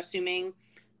consist of, I'm assuming,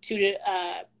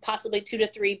 possibly 2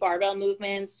 to 3 barbell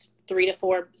movements, 3 to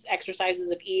 4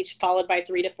 exercises of each, followed by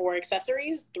 3 to 4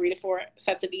 accessories, 3 to 4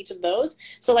 sets of each of those.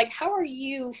 So like, how are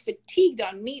you fatigued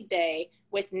on meet day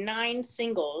with 9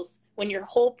 singles when your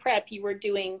whole prep you were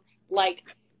doing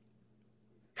like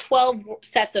 12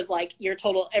 sets of like your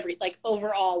total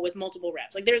overall with multiple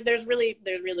reps? Like there's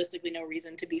realistically no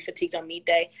reason to be fatigued on meet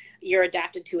day. You're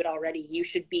adapted to it already. You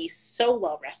should be so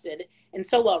well rested and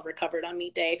so well recovered on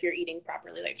meet day if you're eating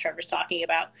properly, like Trevor's talking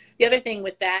about. The other thing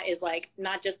with that is like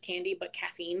not just candy but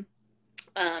caffeine,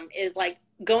 is like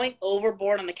going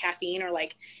overboard on the caffeine, or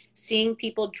like seeing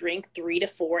people drink 3 to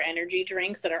 4 energy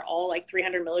drinks that are all like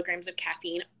 300 milligrams of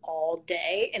caffeine all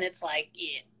day. And it's like,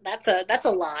 yeah, that's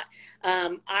a lot.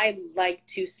 I like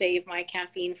to save my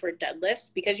caffeine for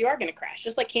deadlifts because you are going to crash.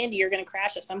 Just like candy, you're going to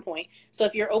crash at some point. So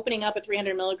if you're opening up a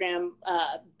 300 milligram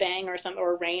bang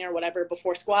or rain or whatever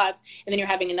before squats, and then you're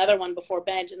having another one before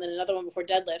bench and then another one before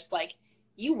deadlifts, like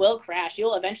you will crash.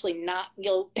 You'll eventually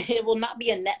it will not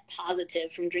be a net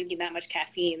positive from drinking that much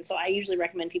caffeine. So I usually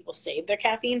recommend people save their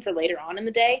caffeine for later on in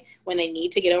the day when they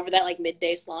need to get over that like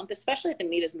midday slump, especially if the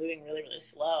meet is moving really, really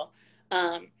slow.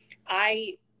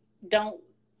 I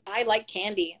like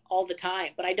candy all the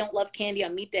time, but I don't love candy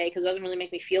on meet day because it doesn't really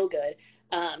make me feel good.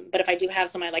 But if I do have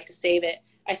some, I like to save it.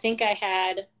 I think I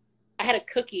had a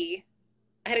cookie.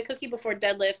 I had a cookie before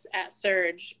deadlifts at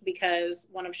Surge because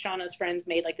one of Shauna's friends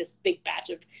made like this big batch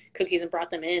of cookies and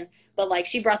brought them in. But like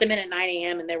she brought them in at 9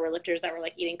 a.m. and there were lifters that were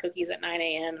like eating cookies at 9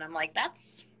 a.m. And I'm like,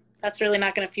 that's really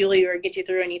not going to fuel you or get you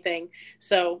through anything.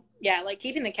 So yeah, like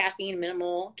keeping the caffeine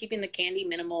minimal, keeping the candy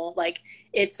minimal. Like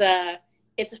it's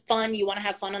fun. You want to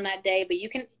have fun on that day, but you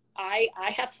can. I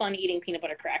have fun eating peanut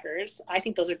butter crackers. I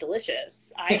think those are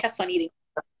delicious. I have fun eating.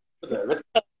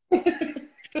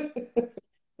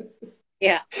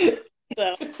 Yeah.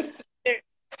 So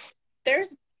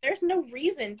there's no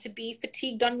reason to be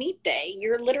fatigued on meet day.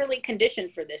 You're literally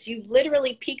conditioned for this. You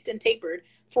literally peaked and tapered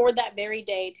for that very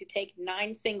day to take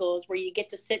 9 singles where you get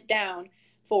to sit down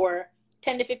for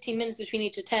 10 to 15 minutes between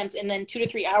each attempt and then 2 to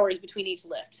 3 hours between each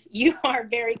lift. You are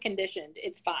very conditioned.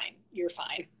 It's fine. You're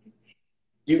fine.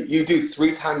 You do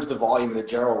 3 times the volume of the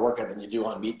general workout than you do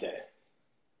on meet day.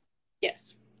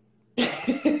 Yes.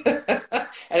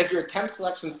 And if your attempt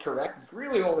selection is correct, it's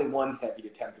really only one heavy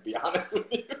attempt, to be honest with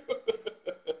you.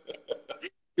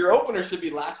 Your opener should be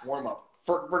last warm-up,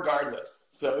 for regardless.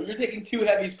 So you're taking 2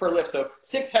 heavies per lift. So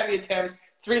 6 heavy attempts,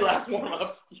 3 last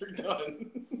warm-ups, you're done.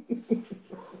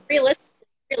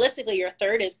 Realistically, your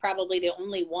third is probably the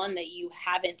only one that you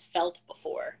haven't felt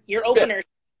before. Your opener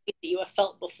that you have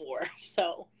felt before.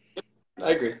 So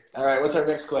I agree. All right, what's our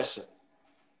next question?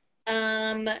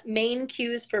 Main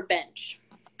cues for bench.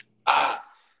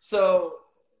 So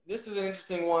this is an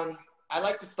interesting one. I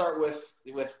like to start with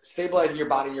stabilizing your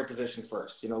body in your position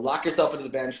first. Lock yourself into the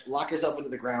bench, lock yourself into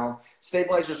the ground,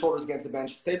 stabilize your shoulders against the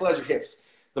bench, stabilize your hips.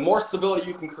 The more stability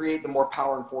you can create, the more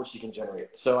power and force you can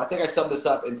generate. So I think I summed this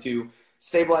up into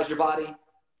stabilize your body,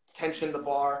 tension the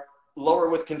bar, lower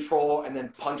with control, and then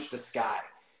punch the sky.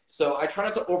 So I try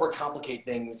not to overcomplicate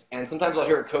things. And sometimes I'll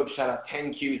hear a coach shout out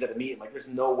 10 cues at a meet. I'm like, there's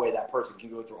no way that person can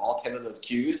go through all 10 of those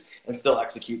cues and still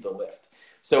execute the lift.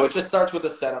 So it just starts with the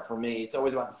setup for me. It's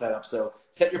always about the setup. So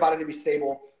set your body to be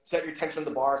stable, set your tension on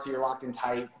the bar so you're locked in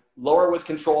tight, lower with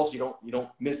control so you don't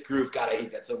misgroove. God, I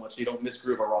hate that so much. You don't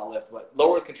misgroove a raw lift, but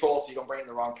lower with control so you don't bring it in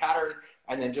the wrong pattern,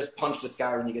 and then just punch the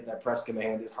sky when you get that press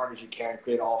command as hard as you can,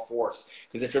 create all force.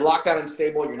 Because if you're locked down and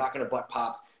stable, you're not going to butt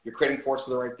pop. You're creating force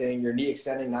for the right thing. You're knee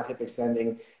extending, not hip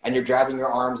extending, and you're driving your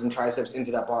arms and triceps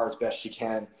into that bar as best you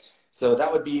can. So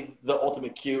that would be the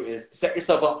ultimate cue, is set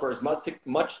yourself up for as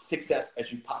much success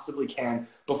as you possibly can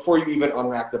before you even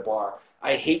unrack the bar.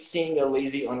 I hate seeing a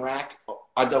lazy unrack.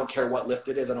 I don't care what lift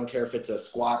it is. I don't care if it's a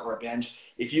squat or a bench.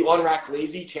 If you unrack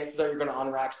lazy, chances are you're going to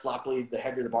unrack sloppily the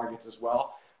heavier the bar gets as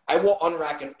well. I will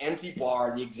unrack an empty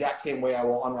bar the exact same way I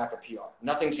will unrack a PR.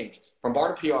 Nothing changes. From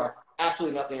bar to PR,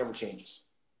 absolutely nothing ever changes.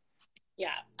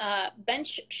 Yeah.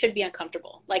 Bench should be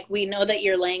uncomfortable. Like, we know that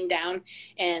you're laying down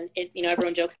and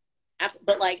everyone jokes,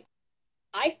 but like,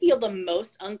 I feel the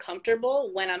most uncomfortable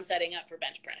when I'm setting up for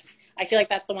bench press. I feel like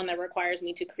that's the one that requires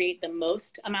me to create the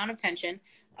most amount of tension,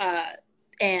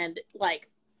 and like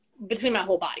between my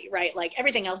whole body, right? Like,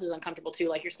 everything else is uncomfortable too.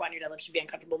 Like, your squat and your deadlift should be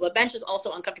uncomfortable, but bench is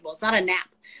also uncomfortable. It's not a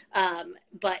nap.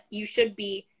 But you should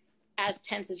be as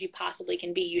tense as you possibly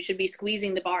can be. You should be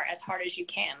squeezing the bar as hard as you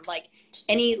can. Like,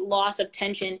 any loss of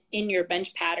tension in your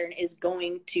bench pattern is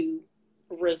going to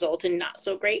result in not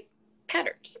so great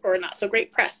patterns or not so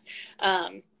great press.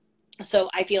 So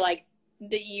I feel like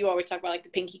you always talk about like the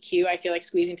pinky cue. I feel like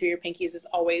squeezing through your pinkies is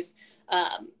always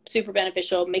super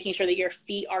beneficial, making sure that your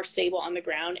feet are stable on the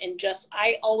ground. And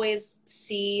I always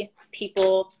see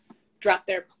people drop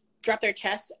their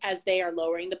chest as they are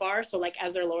lowering the bar. So like,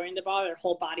 as they're lowering the bar, their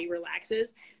whole body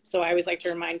relaxes. So I always like to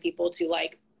remind people to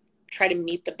like try to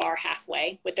meet the bar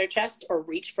halfway with their chest, or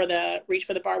reach for the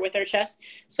bar with their chest.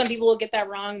 Some people will get that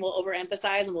wrong, will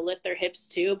overemphasize and will lift their hips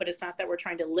too, but it's not that we're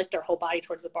trying to lift our whole body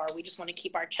towards the bar. We just want to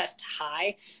keep our chest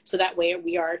high. So that way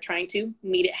we are trying to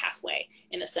meet it halfway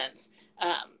in a sense.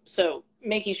 So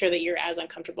making sure that you're as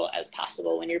uncomfortable as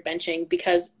possible when you're benching,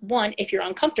 because one, if you're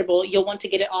uncomfortable, you'll want to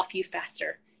get it off you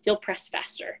faster. You'll press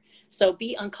faster. So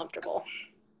be uncomfortable.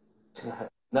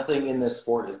 Nothing in this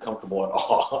sport is comfortable at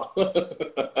all.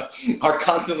 Our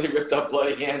constantly ripped up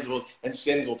bloody hands and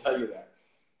shins will tell you that.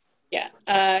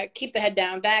 Yeah. Keep the head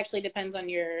down. That actually depends on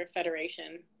your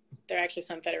federation. There are actually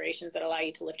some federations that allow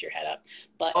you to lift your head up,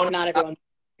 but not everyone.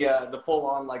 Yeah, the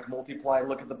full-on like multiply,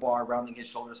 look at the bar, rounding his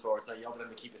shoulders forward. So I yelled at him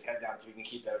to keep his head down so we can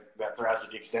keep that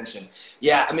thoracic extension.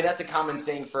 Yeah, I mean, that's a common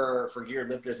thing for geared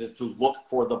lifters, is to look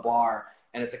for the bar.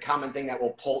 And it's a common thing that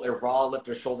will pull a raw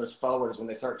lifter's shoulders forward, is when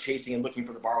they start chasing and looking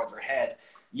for the bar with their head.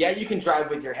 Yeah, you can drive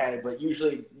with your head, but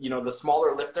usually, the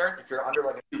smaller lifter, if you're under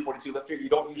like a 242 lifter, you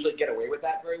don't usually get away with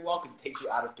that very well because it takes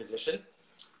you out of position.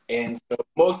 And so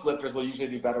most lifters will usually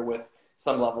do better with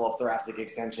some level of thoracic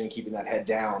extension, keeping that head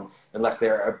down, unless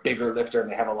they're a bigger lifter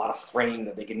and they have a lot of frame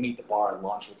that they can meet the bar and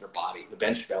launch with their body, the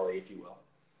bench belly, if you will.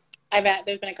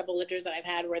 There's been a couple lifters that I've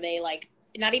had where they like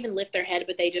not even lift their head,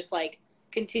 but they just like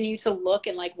continue to look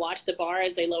and like watch the bar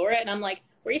as they lower it, and I'm like,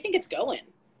 where do you think it's going?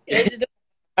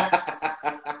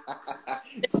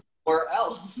 Somewhere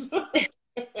else.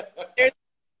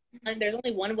 There's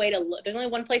only one way to look. There's only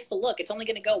one place to look. It's only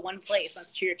going to go one place.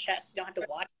 That's to your chest. You don't have to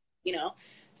watch,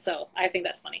 So I think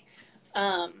that's funny.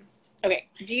 Okay.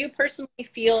 Do you personally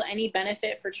feel any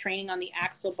benefit for training on the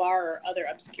axle bar or other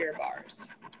obscure bars?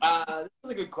 This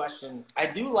is a good question. I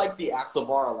do like the axle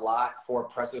bar a lot for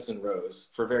presses and rows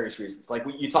for various reasons. Like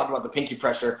you talked about the pinky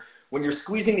pressure. When you're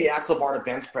squeezing the axle bar to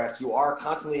bench press, you are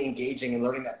constantly engaging and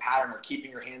learning that pattern of keeping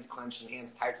your hands clenched and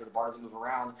hands tight so the bar doesn't move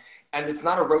around. And it's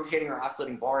not a rotating or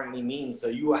oscillating bar in any means, so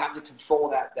you have to control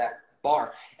that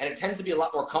bar. And it tends to be a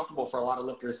lot more comfortable for a lot of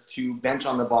lifters to bench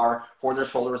on the bar for their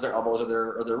shoulders, their elbows,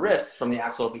 or their wrists from the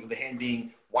axle, because the hand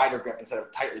being wider grip instead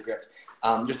of tightly gripped.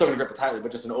 You're still going to grip it tightly,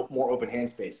 but just an more open hand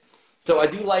space. So I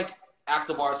do like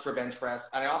axle bars for bench press,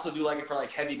 and I also do like it for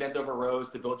like heavy bent over rows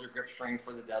to build your grip strength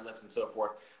for the deadlifts and so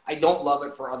forth. I don't love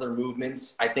it for other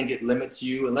movements. I think it limits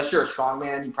you. Unless you're a strong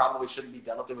man, you probably shouldn't be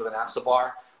deadlifting with an axle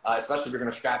bar, especially if you're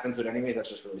going to strap into it anyways. That's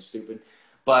just really stupid.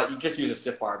 But you just use a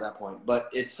stiff bar at that point. But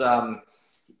it's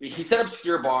he said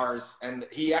obscure bars, and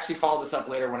he actually followed this up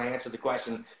later when I answered the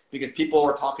question because people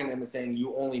were talking to him and saying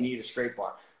you only need a straight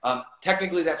bar.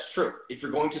 Technically, that's true. If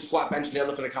you're going to squat, bench, and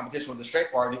deadlift in a competition with a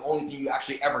straight bar, the only thing you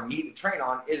actually ever need to train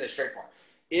on is a straight bar.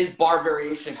 Is bar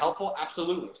variation helpful?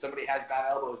 Absolutely. If somebody has bad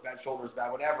elbows, bad shoulders,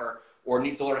 bad whatever, or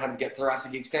needs to learn how to get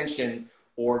thoracic extension,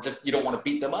 or just you don't want to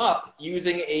beat them up,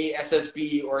 using a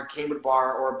SSB or a cambered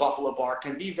bar or a buffalo bar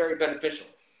can be very beneficial.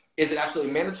 Is it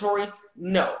absolutely mandatory?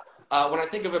 No. When I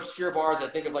think of obscure bars, I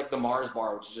think of like the Mars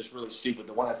bar, which is just really stupid,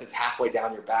 the one that sits halfway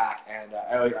down your back. And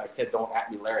I said, don't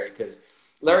at me, Larry, because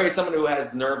Larry is someone who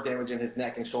has nerve damage in his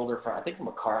neck and shoulder, from, I think from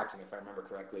a car accident, if I remember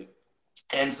correctly.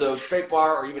 And so straight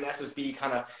bar or even SSB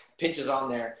kind of pinches on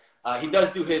there. He does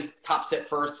do his top set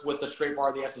first with the straight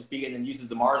bar, the SSB, and then uses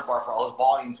the Mars bar for all his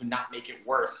volume to not make it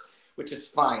worse, which is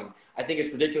fine. I think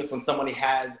it's ridiculous when somebody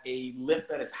has a lift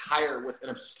that is higher with an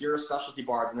obscure specialty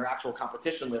bar than their actual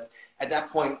competition lift. At that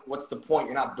point, what's the point?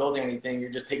 You're not building anything.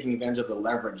 You're just taking advantage of the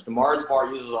leverage. The Mars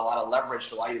bar uses a lot of leverage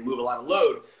to allow you to move a lot of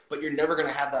load, but you're never going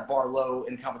to have that bar low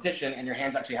in competition, and your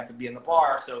hands actually have to be in the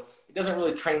bar, so it doesn't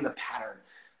really train the pattern.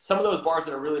 Some of those bars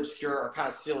that are really obscure are kind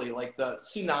of silly, like the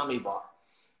Tsunami bar.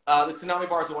 The Tsunami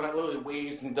bar is the one that literally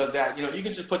waves and does that. You know, you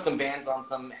can just put some bands on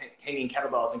some hanging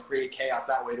kettlebells and create chaos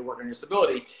that way to work on your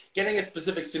stability. Getting a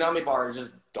specific Tsunami bar is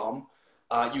just dumb.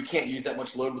 You can't use that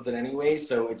much load with it anyway,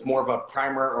 so it's more of a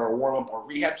primer or a warm-up or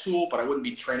rehab tool, but I wouldn't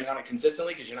be training on it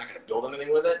consistently because you're not going to build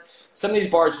anything with it. Some of these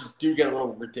bars just do get a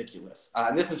little ridiculous.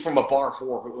 And this is from a bar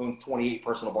whore who owns 28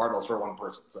 personal barbells for one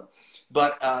person. So,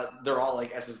 but they're all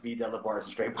like SSB, deadlift bars,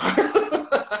 and straight bars.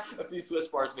 A few Swiss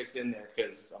bars mixed in there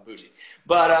because I'm bougie.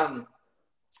 But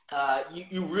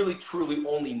you really, truly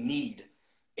only need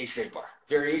a straight bar.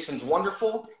 Variation's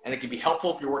wonderful, and it can be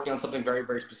helpful if you're working on something very,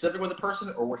 very specific with a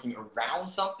person or working around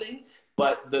something,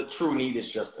 but the true need is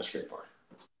just a straight bar.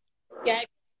 Yeah, I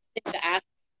think to ask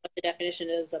what the definition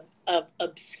is of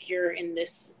obscure in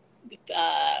this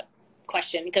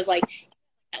question, because like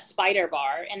a spider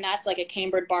bar, and that's like a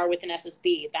cambered bar with an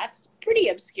SSB. That's pretty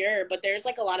obscure, but there's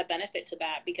like a lot of benefit to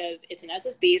that because it's an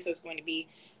SSB, so it's going to be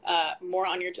more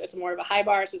on your, it's more of a high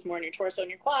bar, so it's more on your torso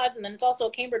and your quads, and then it's also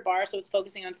a cambered bar, so it's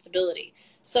focusing on stability.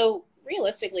 So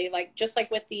realistically, like just like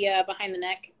with the behind the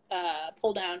neck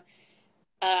pull down,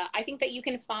 I think that you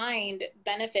can find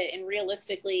benefit in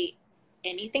realistically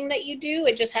anything that you do.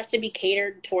 It just has to be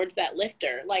catered towards that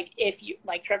lifter. Like if you,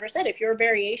 like Trevor said, if you're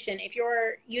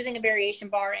using a variation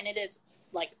bar and it is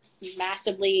like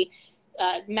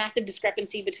massive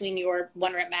discrepancy between your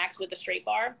 1 rep max with a straight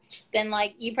bar, then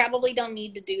like you probably don't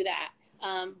need to do that.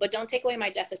 But don't take away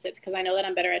my deficits, because I know that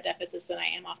I'm better at deficits than I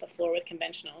am off the floor with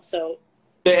conventional. So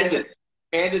and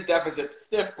a deficit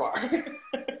stiff bar.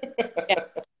 Yeah.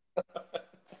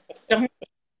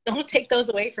 Don't take those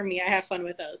away from me. I have fun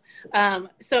with those.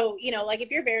 So, you know, like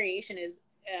if your variation is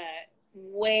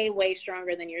way, way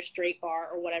stronger than your straight bar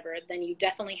or whatever, then you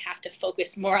definitely have to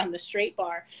focus more on the straight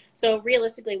bar. So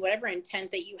realistically, whatever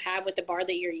intent that you have with the bar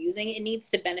that you're using, it needs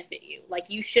to benefit you. Like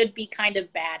you should be kind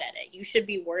of bad at it. You should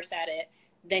be worse at it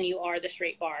than you are the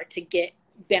straight bar to get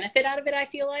benefit out of it, I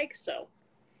feel like. So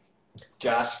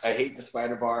Josh, I hate the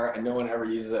spider bar, and no one ever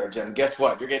uses it at our gym. Guess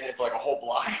what? You're getting it for like a whole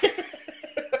block.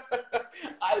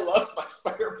 I love my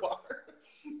spider bar.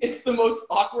 It's the most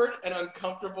awkward and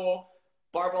uncomfortable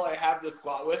barbell I have to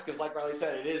squat with because, like Riley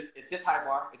said, it sits high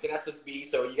bar. It's an SSB,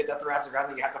 so you get that thoracic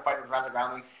grounding. You have to fight the thoracic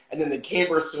grounding, and then the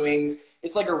camber swings.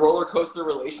 It's like a roller coaster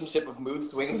relationship of mood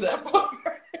swings, that bar.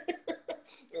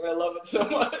 And I love it so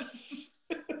much.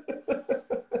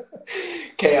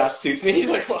 Chaos suits me. He's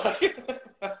like, fuck.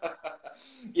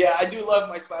 Yeah, I do love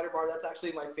my spider bar. That's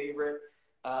actually my favorite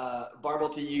barbell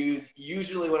to use.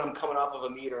 Usually when I'm coming off of a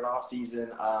meet or an off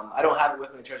season, I don't have it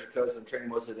with me at Treasure Coast. I'm training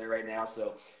most of the day right now.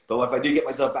 So, but if I do get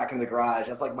myself back in the garage,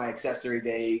 that's like my accessory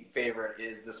day favorite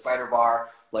is the spider bar,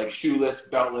 like shoeless,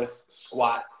 beltless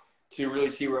squat to really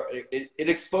see where it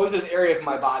exposes areas of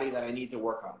my body that I need to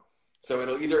work on. So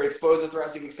it'll either expose the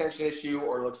thoracic extension issue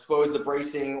or it'll expose the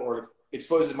bracing or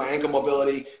exposes my ankle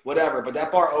mobility, whatever. But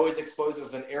that bar always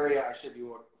exposes an area I should be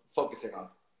focusing on.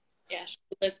 Yeah,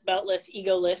 shoeless, beltless,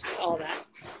 egoless, all that.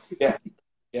 Yeah,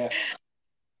 yeah.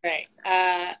 Right.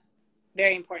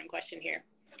 Very important question here.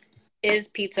 Is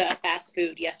pizza a fast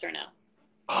food, yes or no?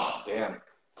 Oh, damn.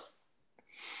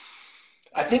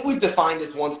 I think we've defined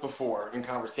this once before in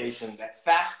conversation that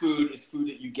fast food is food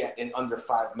that you get in under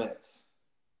 5 minutes.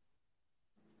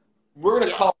 we're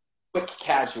going to call it quick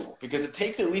casual because it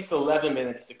takes at least 11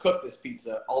 minutes to cook this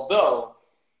pizza. Although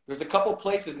there's a couple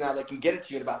places now that can get it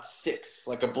to you in about 6,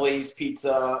 like a Blaze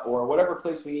Pizza or whatever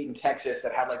place we eat in Texas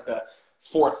that had like the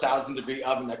 4,000-degree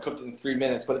oven that cooked in 3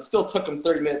 minutes, but it still took them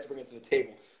 30 minutes to bring it to the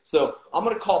table. So I'm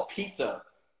going to call pizza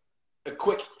a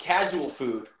quick casual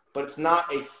food, but it's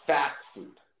not a fast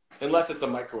food unless it's a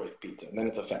microwave pizza, and then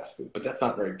it's a fast food, but that's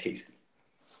not very tasty.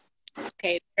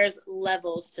 Okay, there's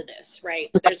levels to this,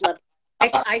 right? There's levels.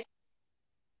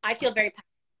 I feel very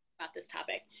passionate about this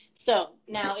topic. So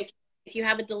now if you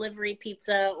have a delivery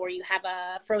pizza or you have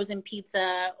a frozen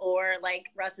pizza or like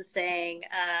Russ is saying,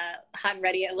 hot and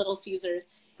ready at Little Caesars,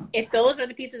 if those are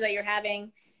the pizzas that you're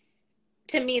having,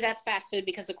 to me, that's fast food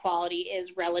because the quality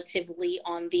is relatively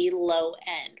on the low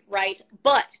end, right?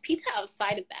 But pizza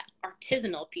outside of that,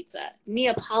 artisanal pizza,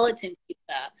 Neapolitan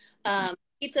pizza,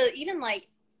 pizza, even like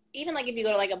if you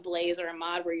go to like a Blaze or a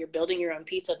Mod where you're building your own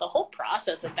pizza, the whole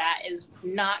process of that is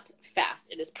not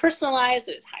fast. It is personalized,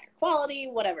 it is higher quality,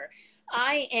 whatever.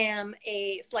 I am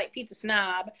a slight pizza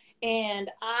snob, and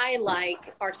I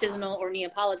like artisanal or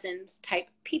Neapolitan type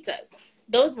pizzas.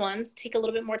 Those ones take a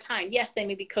little bit more time. Yes, they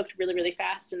may be cooked really, really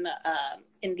fast in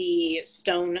the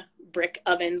stone brick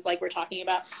ovens like we're talking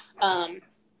about,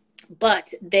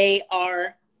 but they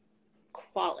are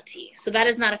quality. So that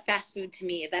is not a fast food to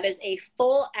me. That is a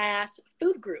full-ass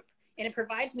food group, and it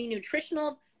provides me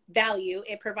nutritional value.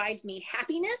 It provides me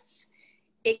happiness.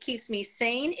 It keeps me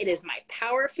sane. It is my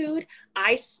power food.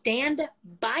 I stand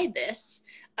by this,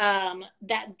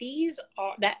 that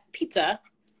pizza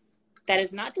that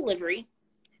is not delivery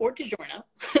or DiGiorno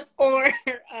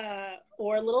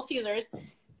or Little Caesars,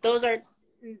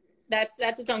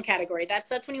 that's its own category.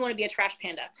 That's when you want to be a trash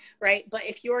panda, right? But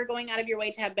if you're going out of your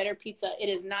way to have better pizza, it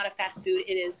is not a fast food.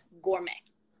 It is gourmet.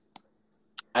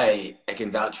 I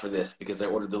can vouch for this because I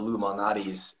ordered the Lou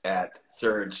Malnati's at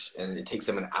Surge, and it takes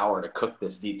him an hour to cook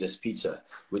this deep dish pizza,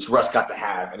 which Russ got to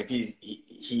have. And if he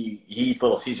eats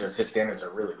Little Caesars, his standards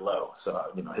are really low, so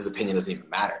his opinion doesn't even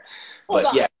matter.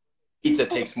 But yeah, pizza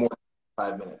takes more than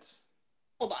 5 minutes.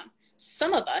 Hold on.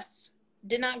 Some of us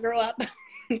did not grow up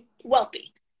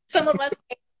wealthy. Some of us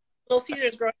ate Little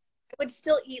Caesars growing up. I would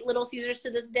still eat Little Caesars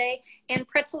to this day, and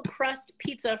pretzel crust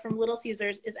pizza from Little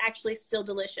Caesars is actually still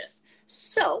delicious.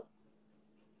 So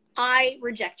I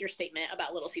reject your statement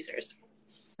about Little Caesars.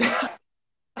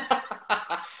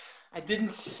 I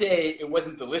didn't say it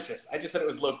wasn't delicious. I just said it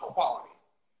was low quality.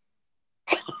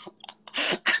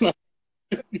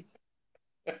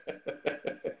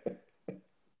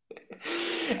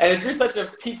 And if you're such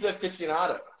a pizza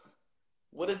aficionado,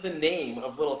 what is the name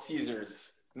of Little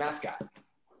Caesars mascot?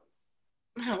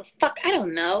 Oh, fuck, I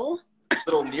don't know.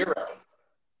 Little Nero.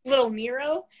 Little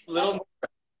Nero? Little Nero.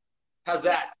 How's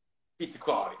that? Pizza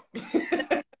quality.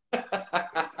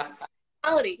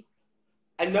 Quality.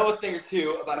 I know a thing or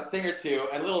two,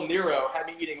 and Little Nero had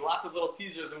me eating lots of Little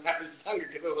Caesars when I was younger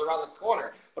because it was around the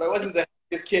corner. But I wasn't the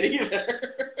happiest kid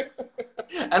either.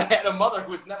 And I had a mother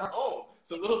who was never home,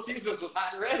 so Little Caesars was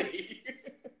hot and ready.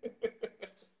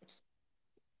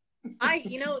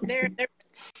 They're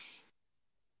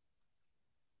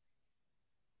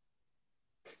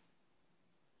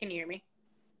Can you hear me?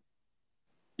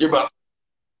 You're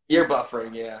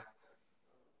buffering, yeah.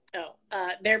 Oh,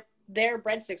 their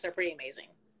breadsticks are pretty amazing.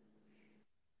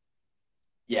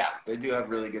 Yeah, they do have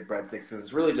really good breadsticks because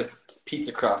it's really just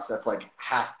pizza crust that's like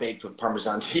half baked with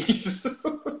Parmesan cheese.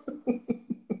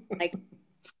 Like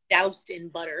doused in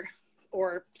butter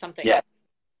or something. Yeah.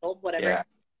 Whatever.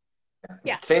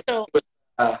 Yeah. Same with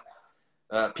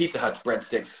Pizza Hut's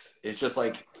breadsticks. It's just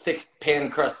like thick pan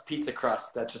crust pizza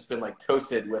crust that's just been like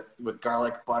toasted with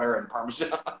garlic, butter, and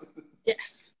Parmesan.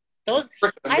 Yes. Those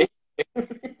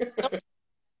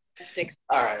sticks.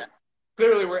 All right.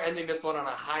 Clearly, we're ending this one on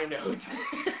a high note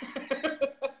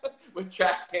with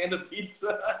Trash Panda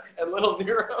Pizza and Little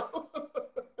Nero.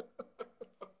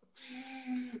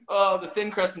 Oh, the thin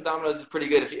crust from Domino's is pretty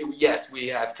good. Yes, we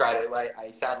have tried it.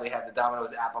 I sadly have the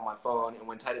Domino's app on my phone, and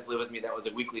when Titus lived with me, that was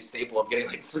a weekly staple of getting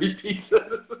like 3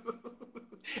 pizzas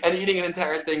and eating an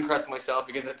entire thin crust myself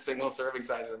because it's single serving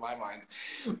size in my mind.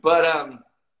 But all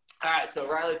right, so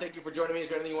Riley, thank you for joining me. Is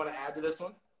there anything you want to add to this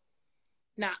one?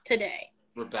 Not today.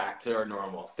 We're back to our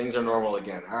normal. Things are normal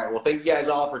again. All right. Well, thank you guys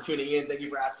all for tuning in. Thank you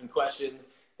for asking questions.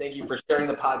 Thank you for sharing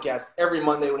the podcast every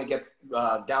Monday when it gets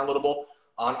downloadable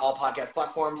on all podcast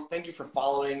platforms. Thank you for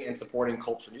following and supporting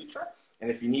Culture Nutra. And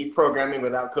if you need programming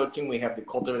without coaching, we have the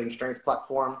Cultivating Strength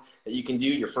platform that you can do.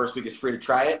 Your first week is free to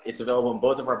try it. It's available in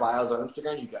both of our bios on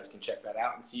Instagram. You guys can check that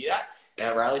out and see that.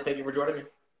 And Riley, thank you for joining me.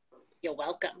 You're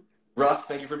welcome. Russ,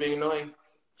 thank you for being annoying.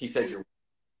 He said you're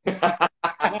welcome.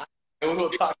 And we will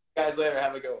talk. guys later.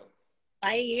 Have a good one.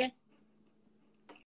 Bye.